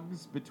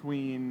dogs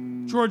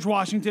between George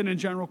Washington and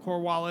General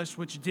Cornwallis,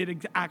 which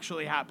did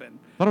actually happen.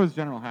 I thought it was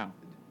General Howe.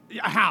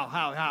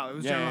 How? It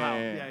was General Howe.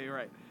 Yeah, you're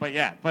right.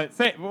 But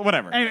say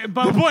whatever. Anyway,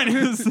 but the point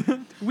is,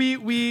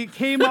 we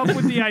came up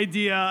with the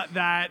idea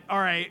that all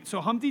right,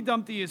 so Humpty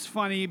Dumpty is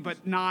funny,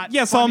 but not.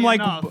 yeah. So funny I'm like,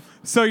 enough.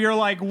 so you're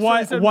like, what? So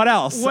I said, what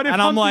else? What if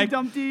and I'm Humpty like,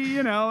 Dumpty,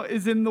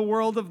 is in the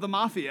world of the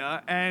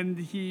mafia and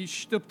he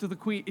stooped to the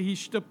queen, he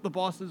stooped the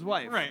boss's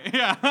wife. Right.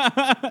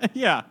 Yeah.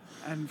 Yeah.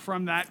 And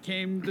from that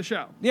came the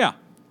show. Yeah.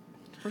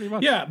 Pretty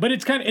much. Yeah, but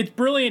it's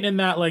brilliant in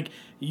that like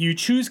you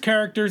choose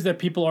characters that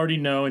people already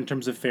know in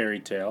terms of fairy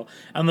tale.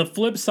 On the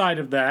flip side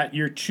of that,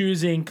 you're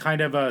choosing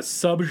kind of a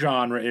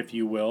subgenre, if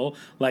you will,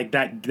 like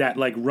that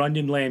like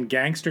Runyon-Land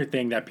gangster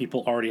thing that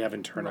people already have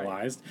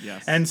internalized. Right.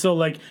 Yes. And so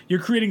like you're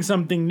creating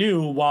something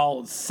new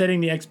while setting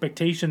the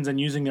expectations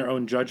and using their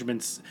own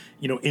judgments,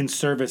 in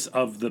service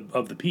of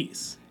the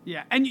piece.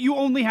 Yeah, and you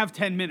only have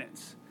 10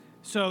 minutes.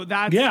 So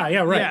that's right.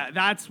 Yeah,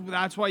 that's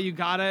why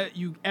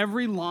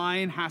every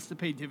line has to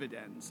pay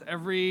dividends.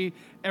 Every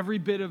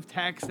bit of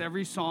text,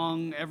 every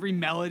song, every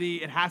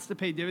melody, it has to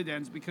pay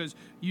dividends because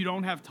you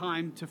don't have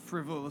time to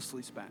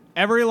frivolously spend.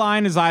 Every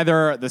line is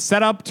either the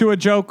setup to a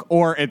joke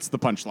or it's the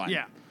punchline.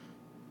 Yeah.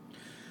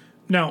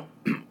 Now,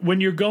 when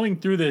you're going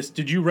through this,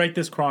 did you write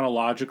this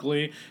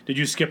chronologically? Did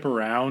you skip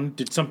around?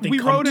 Did something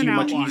come to you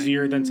much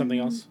easier than something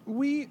else?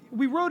 We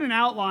wrote an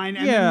outline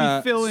and then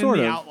we fill in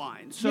the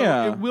outline. So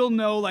it will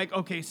know like,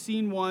 okay,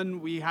 scene 1,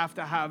 we have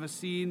to have a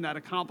scene that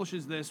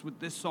accomplishes this with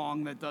this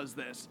song that does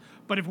this.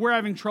 But if we're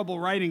having trouble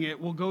writing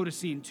it, we'll go to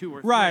scene 2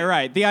 or 3.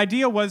 Right. The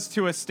idea was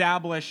to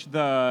start with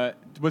the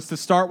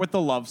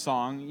love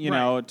song,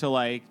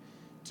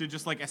 to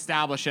just like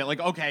establish it, like,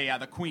 okay, yeah,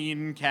 the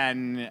queen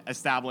can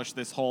establish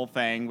this whole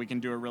thing. We can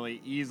do it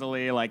really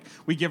easily. Like,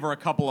 we give her a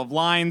couple of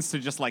lines to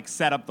just like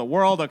set up the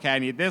world. Okay, I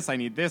need this,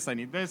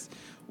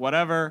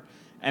 whatever.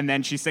 And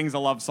then she sings a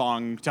love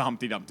song to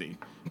Humpty Dumpty.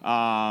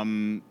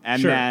 Then,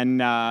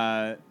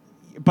 but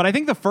I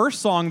think the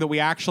first song that we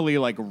actually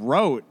like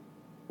wrote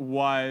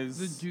was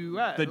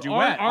the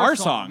duet. Our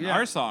song.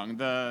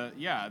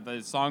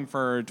 The song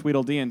for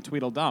Tweedledee and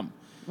Tweedledum.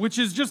 Which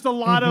is just a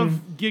lot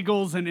of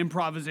giggles and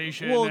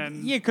improvisation. Well,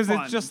 because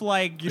it's just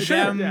like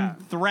them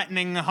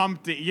threatening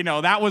Humpty.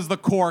 That was the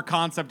core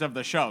concept of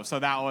the show. So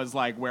that was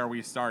like where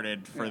we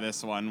started for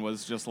this one,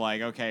 was just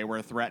like, okay,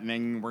 we're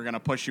threatening, we're going to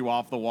push you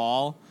off the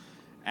wall.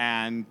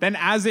 And then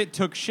as it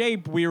took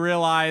shape, we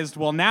realized,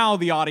 well, now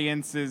the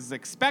audience is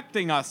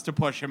expecting us to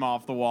push him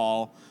off the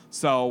wall.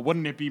 So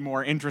wouldn't it be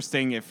more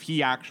interesting if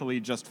he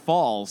actually just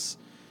falls?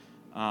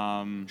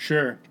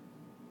 Sure.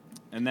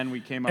 And then we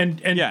came up... And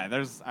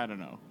there's... I don't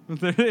know.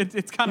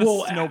 It's kind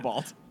of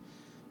snowballed.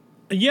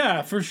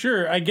 Yeah, for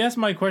sure. I guess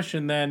my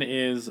question then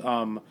is...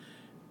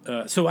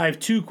 so I have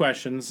 2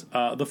 questions.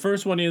 The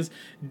first one is,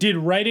 did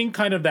writing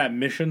kind of that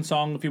mission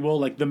song, if you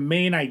will, like the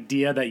main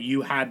idea that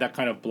you had that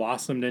kind of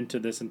blossomed into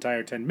this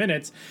entire 10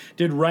 minutes,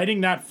 did writing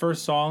that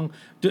first song,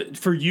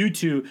 for you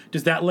two,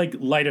 does that like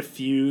light a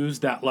fuse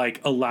that like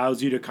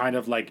allows you to kind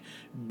of like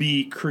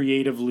be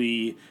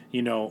creatively,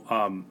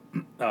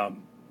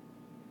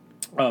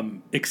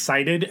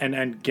 excited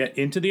and get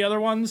into the other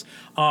ones,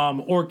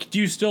 or do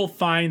you still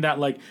find that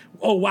like,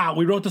 oh wow,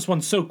 we wrote this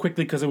one so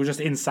quickly because it was just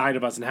inside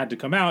of us and had to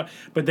come out,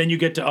 but then you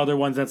get to other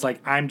ones that's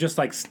like, I'm just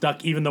like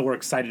stuck even though we're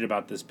excited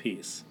about this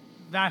piece?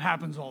 That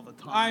happens all the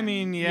time. I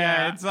mean,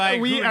 it's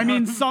like...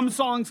 some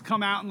songs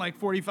come out in like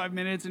 45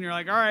 minutes and you're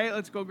like, all right,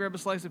 let's go grab a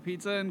slice of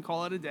pizza and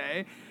call it a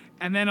day.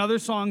 And then other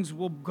songs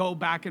will go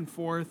back and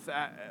forth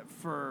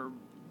for...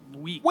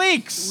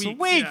 Weeks,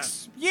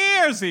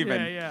 years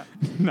even. Yeah.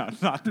 No.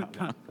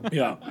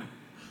 Yeah.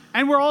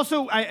 And we're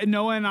also,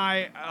 Noah and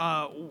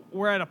I,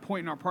 we're at a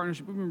point in our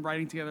partnership, we've been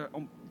writing together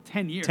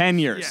 10 years. 10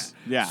 years,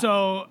 yeah.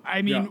 So,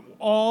 I mean,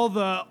 all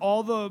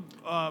the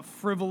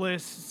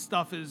frivolous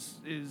stuff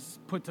is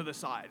put to the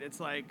side. It's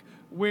like,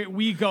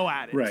 we go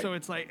at it. Right. So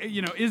it's like,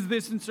 is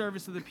this in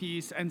service of the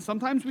piece? And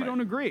sometimes we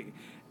don't agree.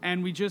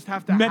 And we just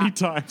have to... Many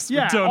times.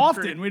 Yeah,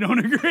 often we don't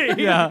agree.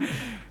 Yeah.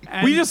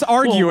 We just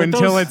argue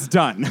until it's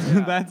done.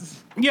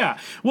 That's... Yeah.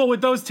 Well, with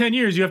those 10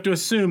 years, you have to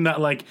assume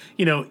that, like,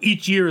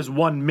 each year is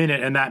 1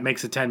 minute, and that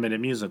makes a 10-minute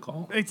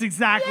musical. It's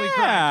exactly correct,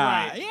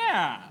 right?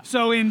 Yeah.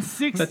 So in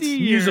 60 That's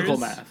years... musical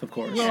math, of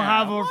course. We'll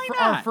have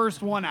our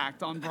first one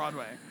act on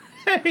Broadway.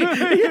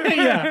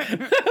 Yeah.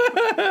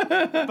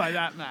 By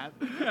that math.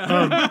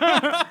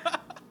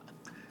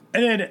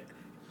 And then...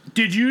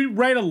 Did you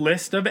write a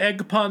list of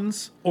egg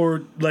puns,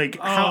 or like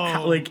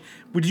how like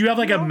would you have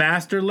like a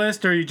master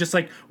list, or you just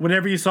like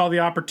whenever you saw the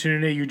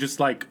opportunity you just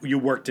like you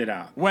worked it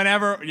out?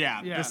 Whenever,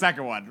 the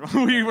second one,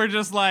 we were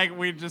just like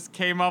we just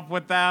came up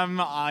with them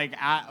like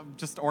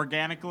just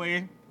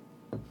organically,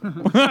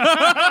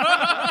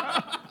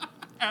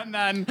 and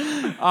then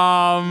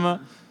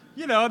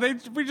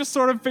we just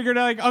sort of figured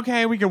out, like,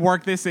 okay, we can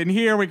work this in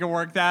here, we can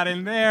work that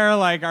in there.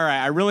 Like, all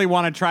right, I really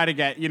want to try to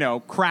get,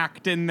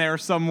 cracked in there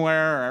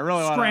somewhere. Or I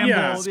really want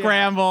to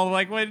scramble.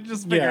 Like, we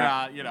just figure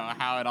out,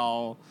 how it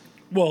all.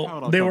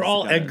 Well, they were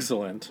all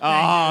excellent.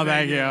 Oh,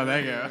 thank you.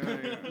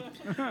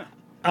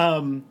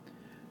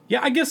 Yeah,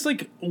 I guess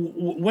like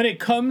when it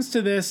comes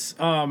to this,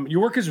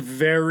 your work is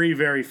very,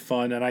 very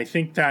fun, and I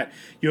think that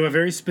you have a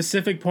very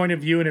specific point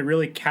of view, and it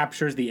really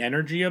captures the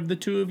energy of the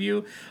two of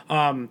you.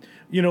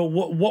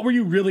 What were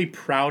you really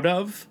proud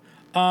of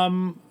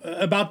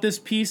about this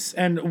piece,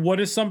 and what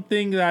is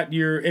something that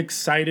you're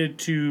excited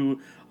to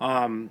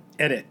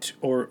edit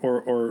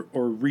or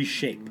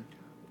reshape?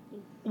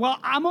 Well,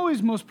 I'm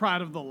always most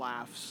proud of the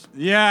laughs.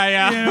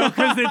 Yeah.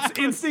 Because it's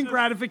instant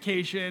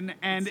gratification,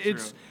 and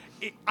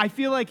I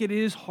feel like it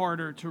is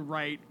harder to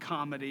write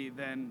comedy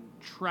than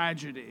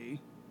tragedy.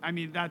 I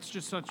mean, that's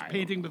just such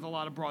painting with a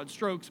lot of broad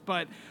strokes,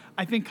 but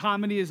I think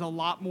comedy is a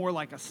lot more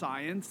like a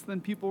science than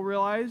people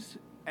realize.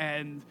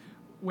 And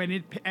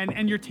when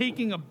and you're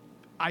taking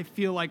I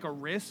feel like a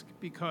risk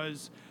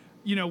because,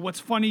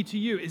 what's funny to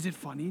you, is it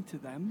funny to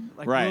them?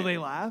 Like, will they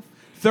laugh?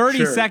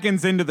 30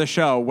 seconds into the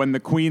show, when the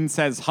Queen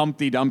says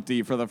Humpty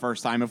Dumpty for the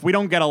first time, if we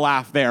don't get a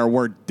laugh there,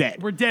 we're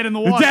dead. We're dead in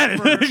the water.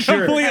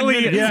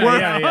 Completely. We're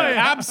Yeah.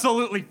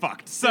 absolutely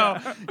fucked. So,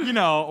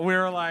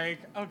 we're like,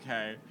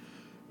 okay.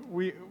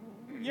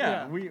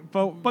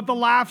 But the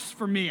laughs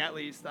for me, at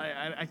least,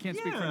 I can't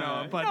speak for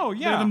Noah, but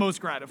they're the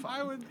most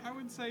gratifying. I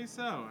would say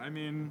so. I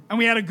mean, and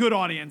we had a good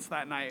audience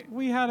that night.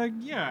 We had a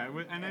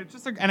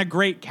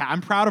great cast. I'm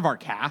proud of our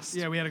cast.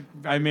 Yeah, we had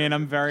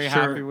I'm very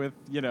happy with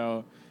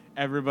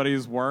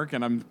everybody's work,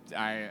 and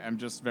I'm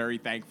just very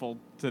thankful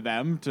to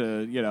them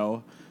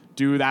to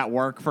do that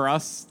work for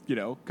us,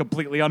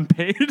 completely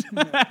unpaid.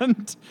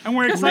 and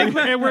we're excited.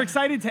 We're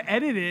excited to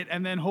edit it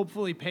and then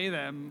hopefully pay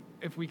them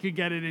if we could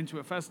get it into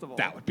a festival.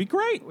 That would be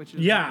great. Which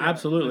is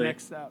absolutely the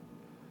next step.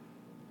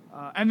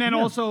 And then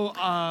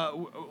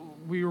also,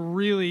 we were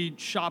really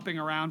shopping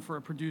around for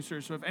a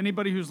producer. So if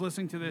anybody who's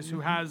listening to this who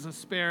has a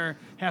spare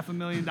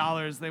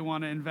 $500,000 they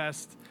want to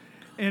invest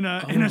in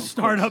a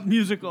startup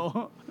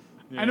musical.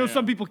 I know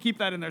some people keep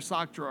that in their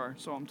sock drawer,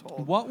 so I'm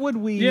told. What would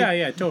we?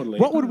 Yeah, totally.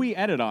 What would we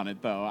edit on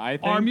it though? I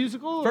think our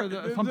musical or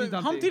the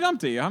Humpty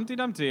Dumpty? Humpty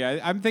Dumpty.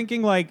 I'm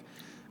thinking like,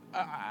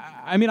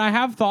 I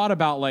have thought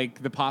about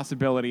like the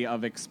possibility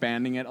of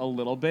expanding it a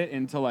little bit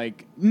into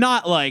like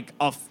not like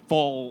a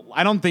full.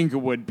 I don't think it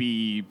would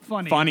be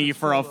funny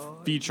for a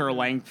feature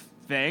length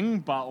thing,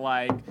 but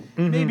like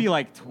maybe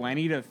like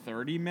 20 to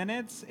 30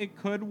 minutes it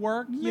could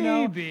work.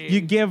 Maybe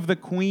you give the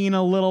Queen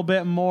a little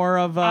bit more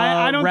of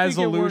a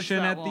resolution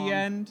at the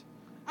end.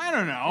 I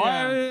don't know.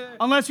 Yeah.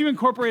 Unless you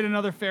incorporate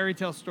another fairy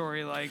tale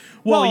story, like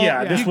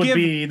this would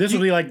be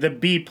like the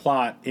B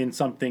plot in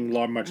something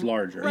much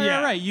larger.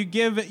 Right. You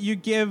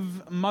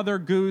give Mother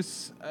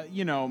Goose,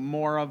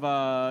 more of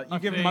a. You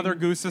give Mother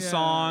Goose a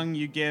song.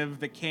 You give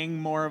the King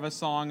more of a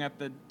song at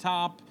the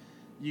top.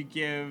 You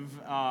give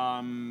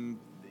a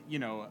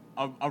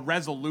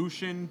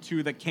resolution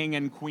to the King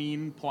and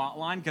Queen plot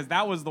line, because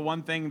that was the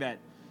one thing that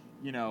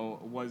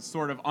was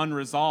sort of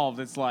unresolved.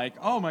 It's like,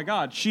 oh my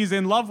God, she's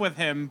in love with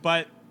him,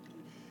 but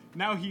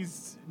now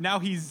he's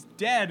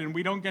dead, and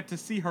we don't get to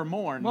see her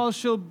mourn. Well,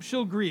 she'll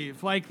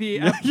grieve, like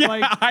the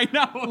I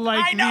know.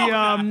 Like I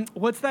know.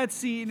 What's that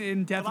scene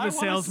in Death of a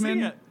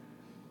Salesman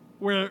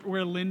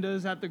where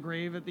Linda's at the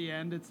grave at the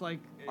end? It's like,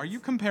 are you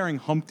comparing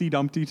Humpty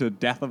Dumpty to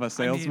Death of a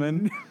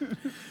Salesman?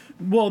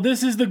 Well,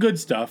 this is the good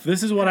stuff.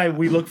 This is what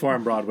we look for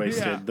on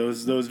Broadwaysted. Yeah.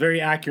 Those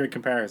very accurate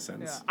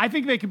comparisons. Yeah. I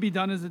think they could be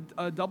done as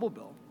a double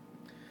bill.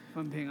 If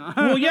I'm being honest.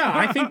 Well, yeah,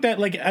 I think that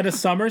like at a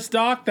summer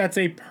stock, that's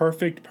a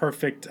perfect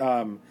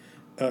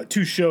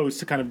two shows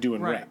to kind of do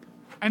in rep.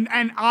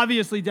 And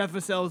obviously, Death of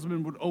a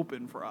Salesman would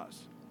open for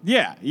us.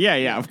 Yeah,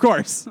 of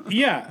course.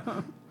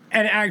 Yeah.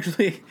 And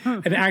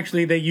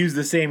actually, they use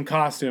the same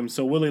costume.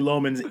 So Willie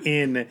Loman's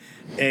in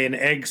an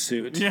egg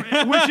suit,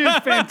 which is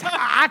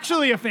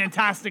actually a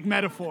fantastic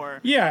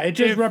metaphor. Yeah, it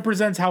just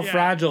represents how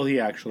fragile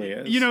he actually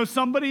is.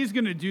 Somebody's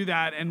going to do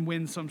that and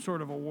win some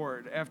sort of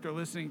award after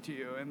listening to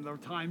you, and the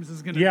Times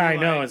is going to. Yeah, I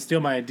know, and steal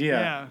my idea.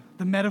 Yeah,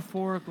 the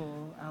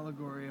metaphorical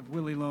allegory of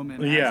Willie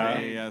Loman. Yeah,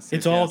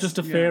 it's all just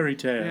a fairy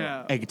tale.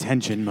 Yeah. Egg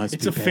tension must be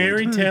It's a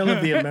fairy tale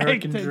of the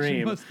American Egg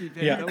dream. Must be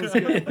paid. Yeah. That was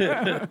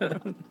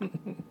good.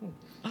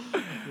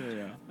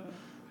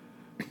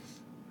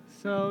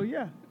 So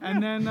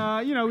and then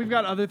we've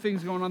got other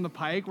things going on the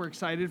pike. We're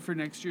excited for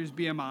next year's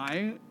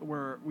BMI,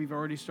 where we've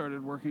already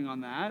started working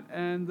on that,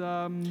 and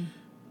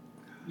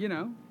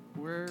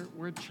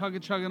we're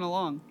chugging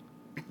along.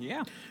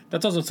 Yeah,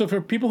 that's awesome. So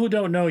for people who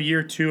don't know,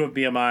 year 2 of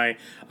BMI,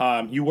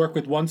 you work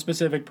with one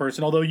specific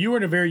person, although you were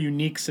in a very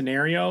unique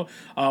scenario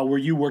where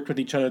you worked with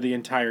each other the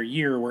entire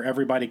year, where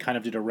everybody kind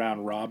of did a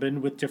round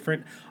robin with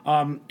different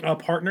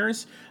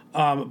partners.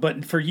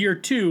 But for year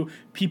 2,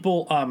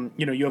 people,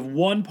 you have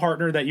one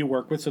partner that you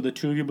work with, so the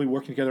two of you will be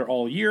working together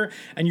all year,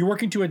 and you're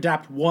working to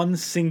adapt one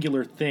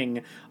singular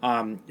thing,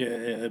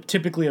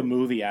 typically a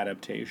movie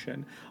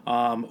adaptation.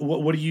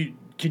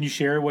 Can you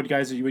share what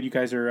you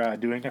guys are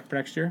doing for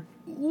next year?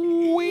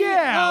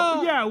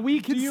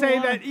 We could say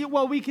that.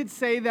 Well, we could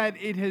say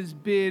that it has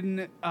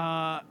been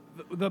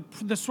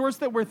the source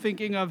that we're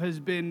thinking of has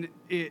been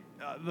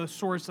the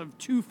source of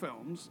 2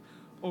 films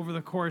over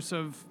the course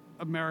of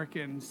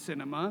American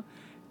cinema,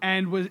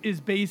 and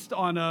is based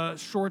on a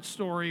short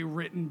story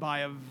written by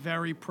a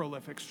very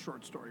prolific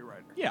short story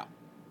writer. Yeah,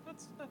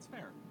 that's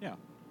fair. Yeah,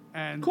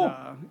 and cool.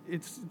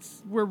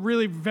 We're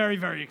really very,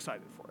 very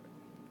excited for it.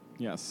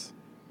 Yes.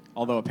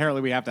 Although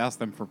apparently we have to ask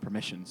them for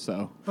permission,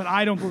 so. But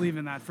I don't believe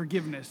in that.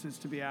 Forgiveness is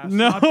to be asked,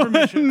 No, not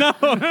permission. no.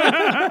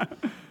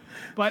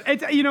 But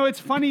it's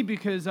funny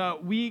because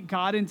we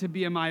got into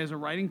BMI as a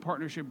writing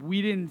partnership.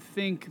 We didn't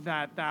think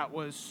that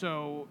was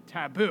so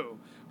taboo.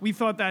 We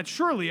thought that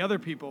surely other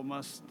people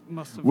must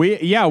have.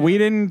 We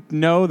didn't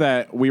know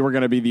that we were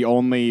going to be the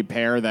only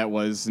pair that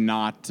was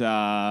not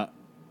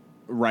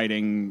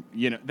writing.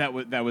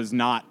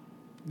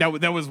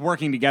 That was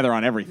working together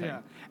on everything. Yeah.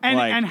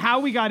 And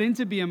how we got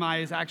into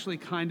BMI is actually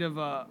kind of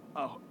a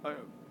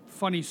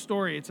funny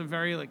story. It's a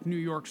very New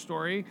York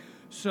story.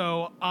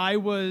 So I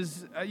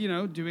was,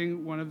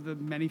 doing one of the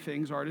many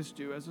things artists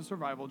do as a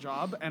survival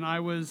job, and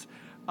I was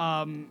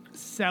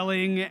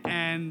selling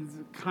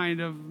and kind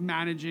of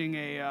managing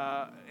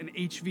an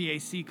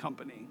HVAC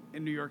company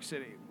in New York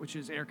City, which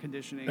is air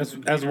conditioning.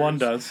 As one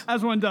does.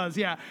 As one does,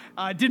 yeah.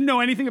 Didn't know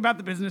anything about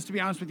the business, to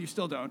be honest with you,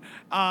 still don't.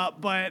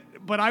 But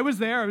I was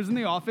there, I was in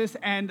the office,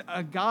 and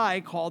a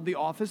guy called the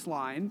office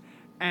line,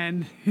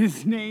 and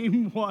his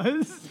name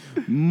was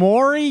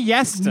Maury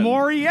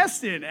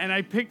Yeston. And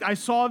I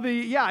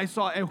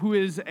saw who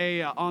is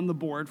on the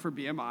board for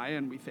BMI,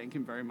 and we thank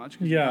him very much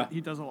because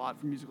he does a lot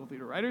for musical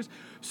theater writers.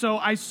 So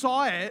I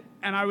saw it,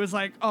 and I was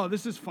like, oh,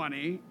 this is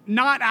funny.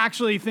 Not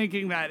actually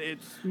thinking that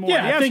it's Maury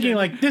Yeston.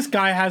 Thinking this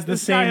guy has the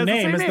same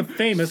name as the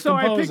famous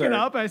composer. So I pick it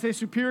up, I say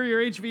Superior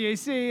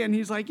HVAC, and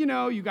he's like,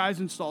 you guys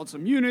installed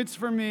some units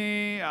for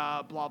me,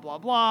 blah, blah,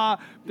 blah.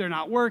 They're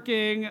not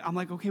working. I'm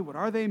like, okay, what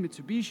are they?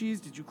 Mitsubishi's?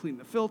 Did you clean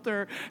the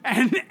filter?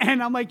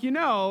 And I'm like,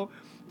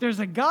 there's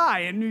a guy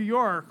in New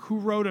York who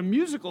wrote a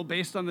musical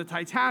based on the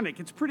Titanic.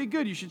 It's pretty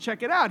good. You should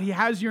check it out. He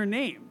has your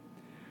name.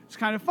 It's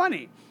kind of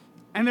funny.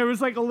 And there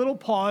was a little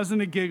pause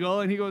and a giggle,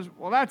 and he goes,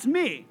 well, that's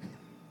me.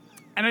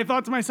 And I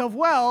thought to myself,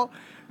 well,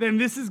 then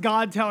this is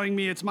God telling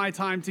me it's my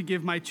time to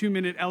give my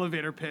 2-minute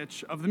elevator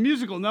pitch of the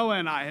musical Noah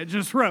and I had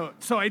just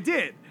wrote. So I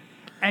did.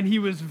 And he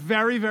was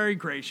very, very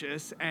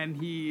gracious, and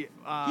he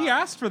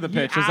asked for the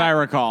pitch, as I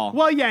recall.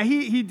 Well, yeah,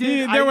 he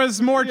did. There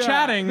was more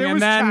chatting,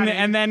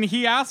 and then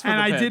he asked for the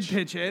pitch. And I did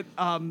pitch it,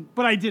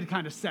 but I did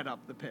kind of set up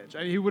the pitch.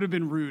 He would have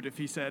been rude if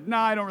he said, "No,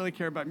 I don't really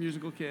care about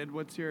musical kid.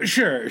 What's your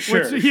sure?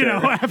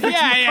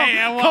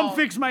 Come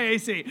fix my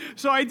AC."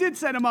 So I did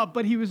set him up,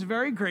 but he was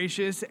very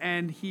gracious,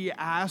 and he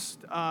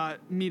asked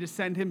me to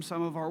send him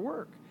some of our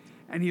work,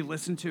 and he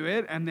listened to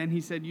it, and then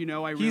he said,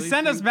 He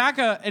sent us back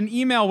an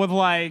email with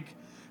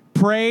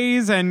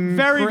praise and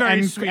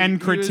very sweet. And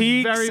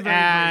critiques very, very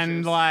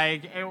and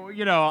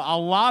a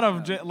lot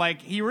of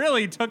he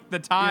really took the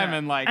time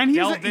and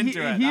delved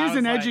into it. He is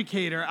an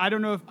educator. I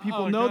don't know if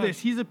people know this.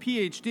 He's a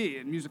PhD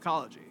in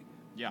musicology.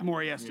 Yeah,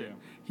 Maury Yeston.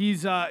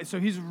 Yeah.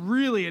 He's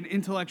really an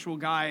intellectual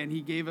guy, and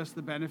he gave us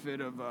the benefit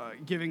of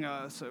giving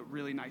us a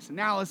really nice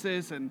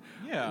analysis, and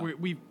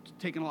we've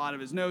taken a lot of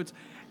his notes.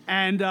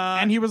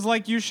 And he was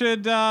like, you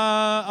should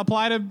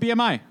apply to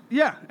BMI.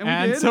 Yeah, and we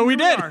did. So we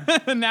did.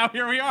 And now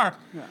here we are.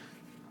 Yeah.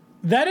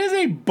 That is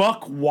a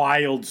buck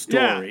wild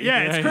story.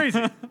 Yeah, it's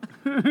crazy.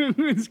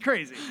 It's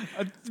crazy.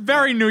 A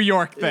very New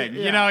York thing.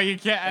 Yeah. You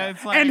can't.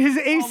 It's and his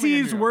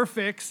ACs were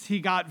fixed.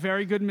 He got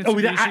very good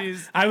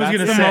Mitsubishis. I was going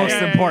to say. That's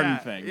the most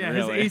important thing. Yeah,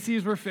 really. his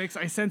ACs were fixed.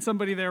 I sent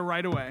somebody there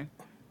right away.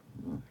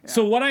 Yeah.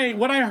 So what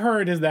I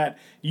heard is that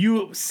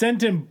you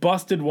sent him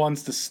busted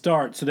ones to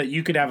start so that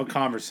you could have a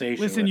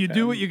conversation. Listen, with you him.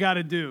 do what you got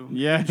to do.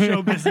 Yeah, in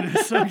show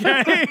business.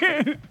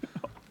 Okay,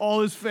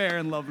 all is fair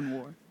in love and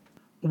war.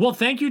 Well,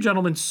 thank you,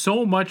 gentlemen,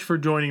 so much for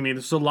joining me.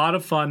 This was a lot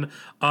of fun.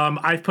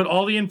 I've put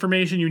all the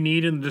information you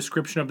need in the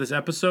description of this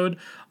episode.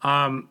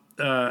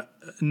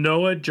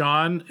 Noah,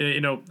 John,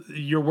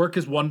 your work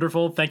is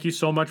wonderful. Thank you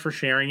so much for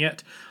sharing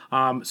it.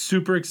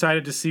 Super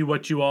excited to see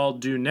what you all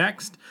do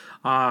next.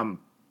 And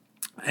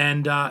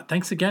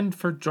thanks again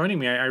for joining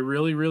me. I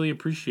really, really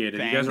appreciate it.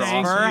 Thanks you guys are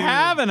awesome. for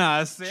having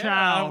us.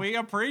 Ciao. Yeah, we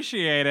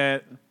appreciate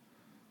it.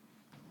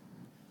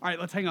 All right,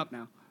 let's hang up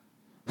now.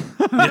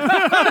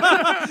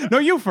 No,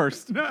 you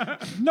first.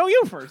 No,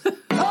 you first.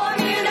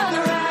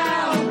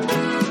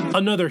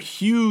 Another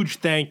huge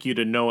thank you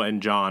to Noah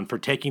and John for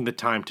taking the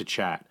time to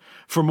chat.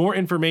 For more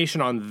information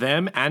on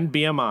them and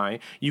BMI,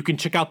 you can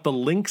check out the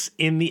links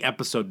in the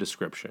episode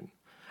description.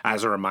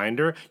 As a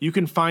reminder, you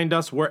can find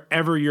us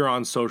wherever you're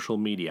on social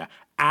media,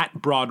 at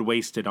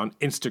Broadwaysted on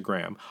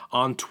Instagram,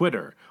 on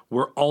Twitter.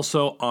 We're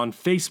also on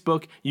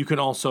Facebook. You can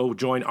also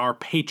join our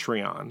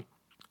Patreon.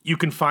 You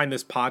can find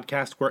this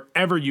podcast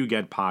wherever you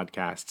get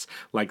podcasts,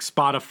 like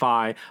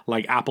Spotify,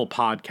 like Apple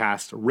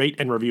Podcasts. Rate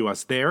and review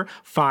us there.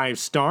 5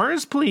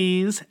 stars,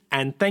 please.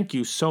 And thank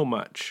you so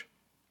much.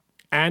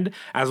 And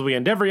as we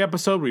end every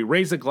episode, we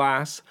raise a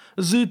glass.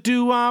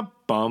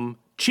 Zoot-doo-ah-bum.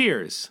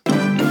 Cheers.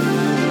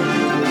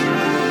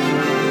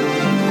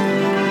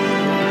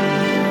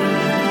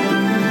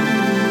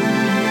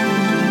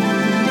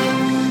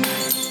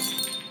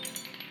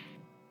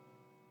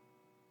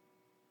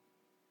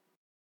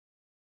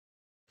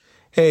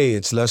 Hey,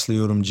 it's Leslie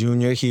Odom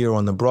Jr. here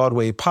on the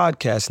Broadway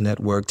Podcast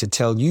Network to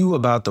tell you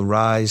about the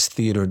Rise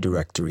Theater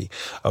Directory,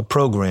 a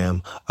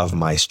program of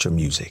Maestro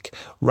Music.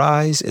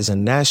 Rise is a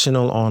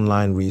national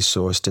online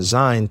resource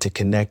designed to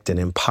connect and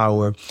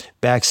empower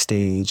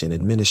backstage and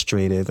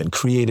administrative and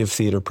creative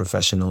theater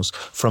professionals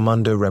from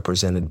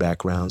underrepresented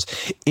backgrounds.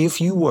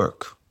 If you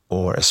work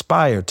or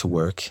aspire to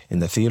work in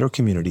the theater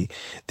community,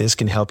 this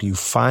can help you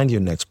find your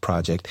next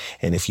project.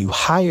 And if you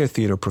hire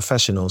theater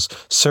professionals,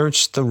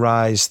 search the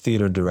Rise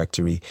Theater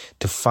Directory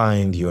to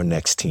find your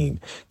next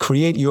team.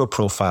 Create your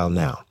profile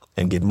now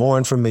and get more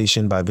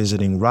information by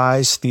visiting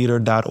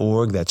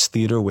risetheater.org. That's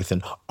theater with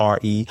an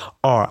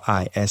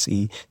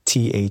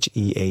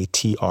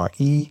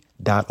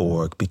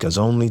RERISETHEATRE.org, because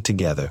only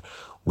together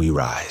we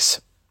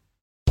rise.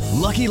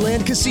 Lucky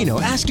Land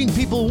Casino, asking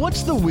people,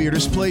 what's the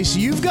weirdest place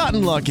you've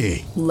gotten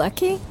lucky?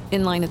 Lucky?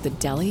 In line at the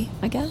deli,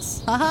 I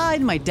guess? Aha,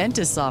 in my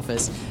dentist's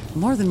office.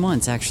 More than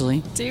once,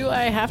 actually. Do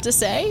I have to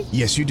say?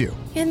 Yes, you do.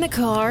 In the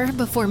car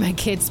before my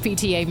kids'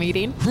 PTA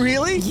meeting.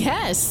 Really?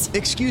 Yes.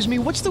 Excuse me,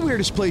 what's the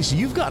weirdest place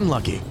you've gotten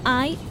lucky?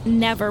 I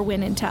never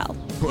win and tell.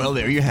 Well,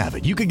 there you have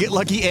it. You can get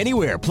lucky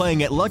anywhere,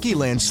 playing at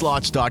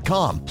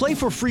LuckyLandSlots.com. Play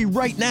for free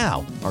right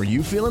now. Are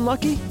you feeling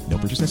lucky? No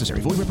purchase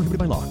necessary. Void where prohibited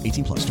by law.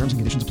 18+. Terms and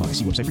conditions apply.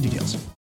 See website for details.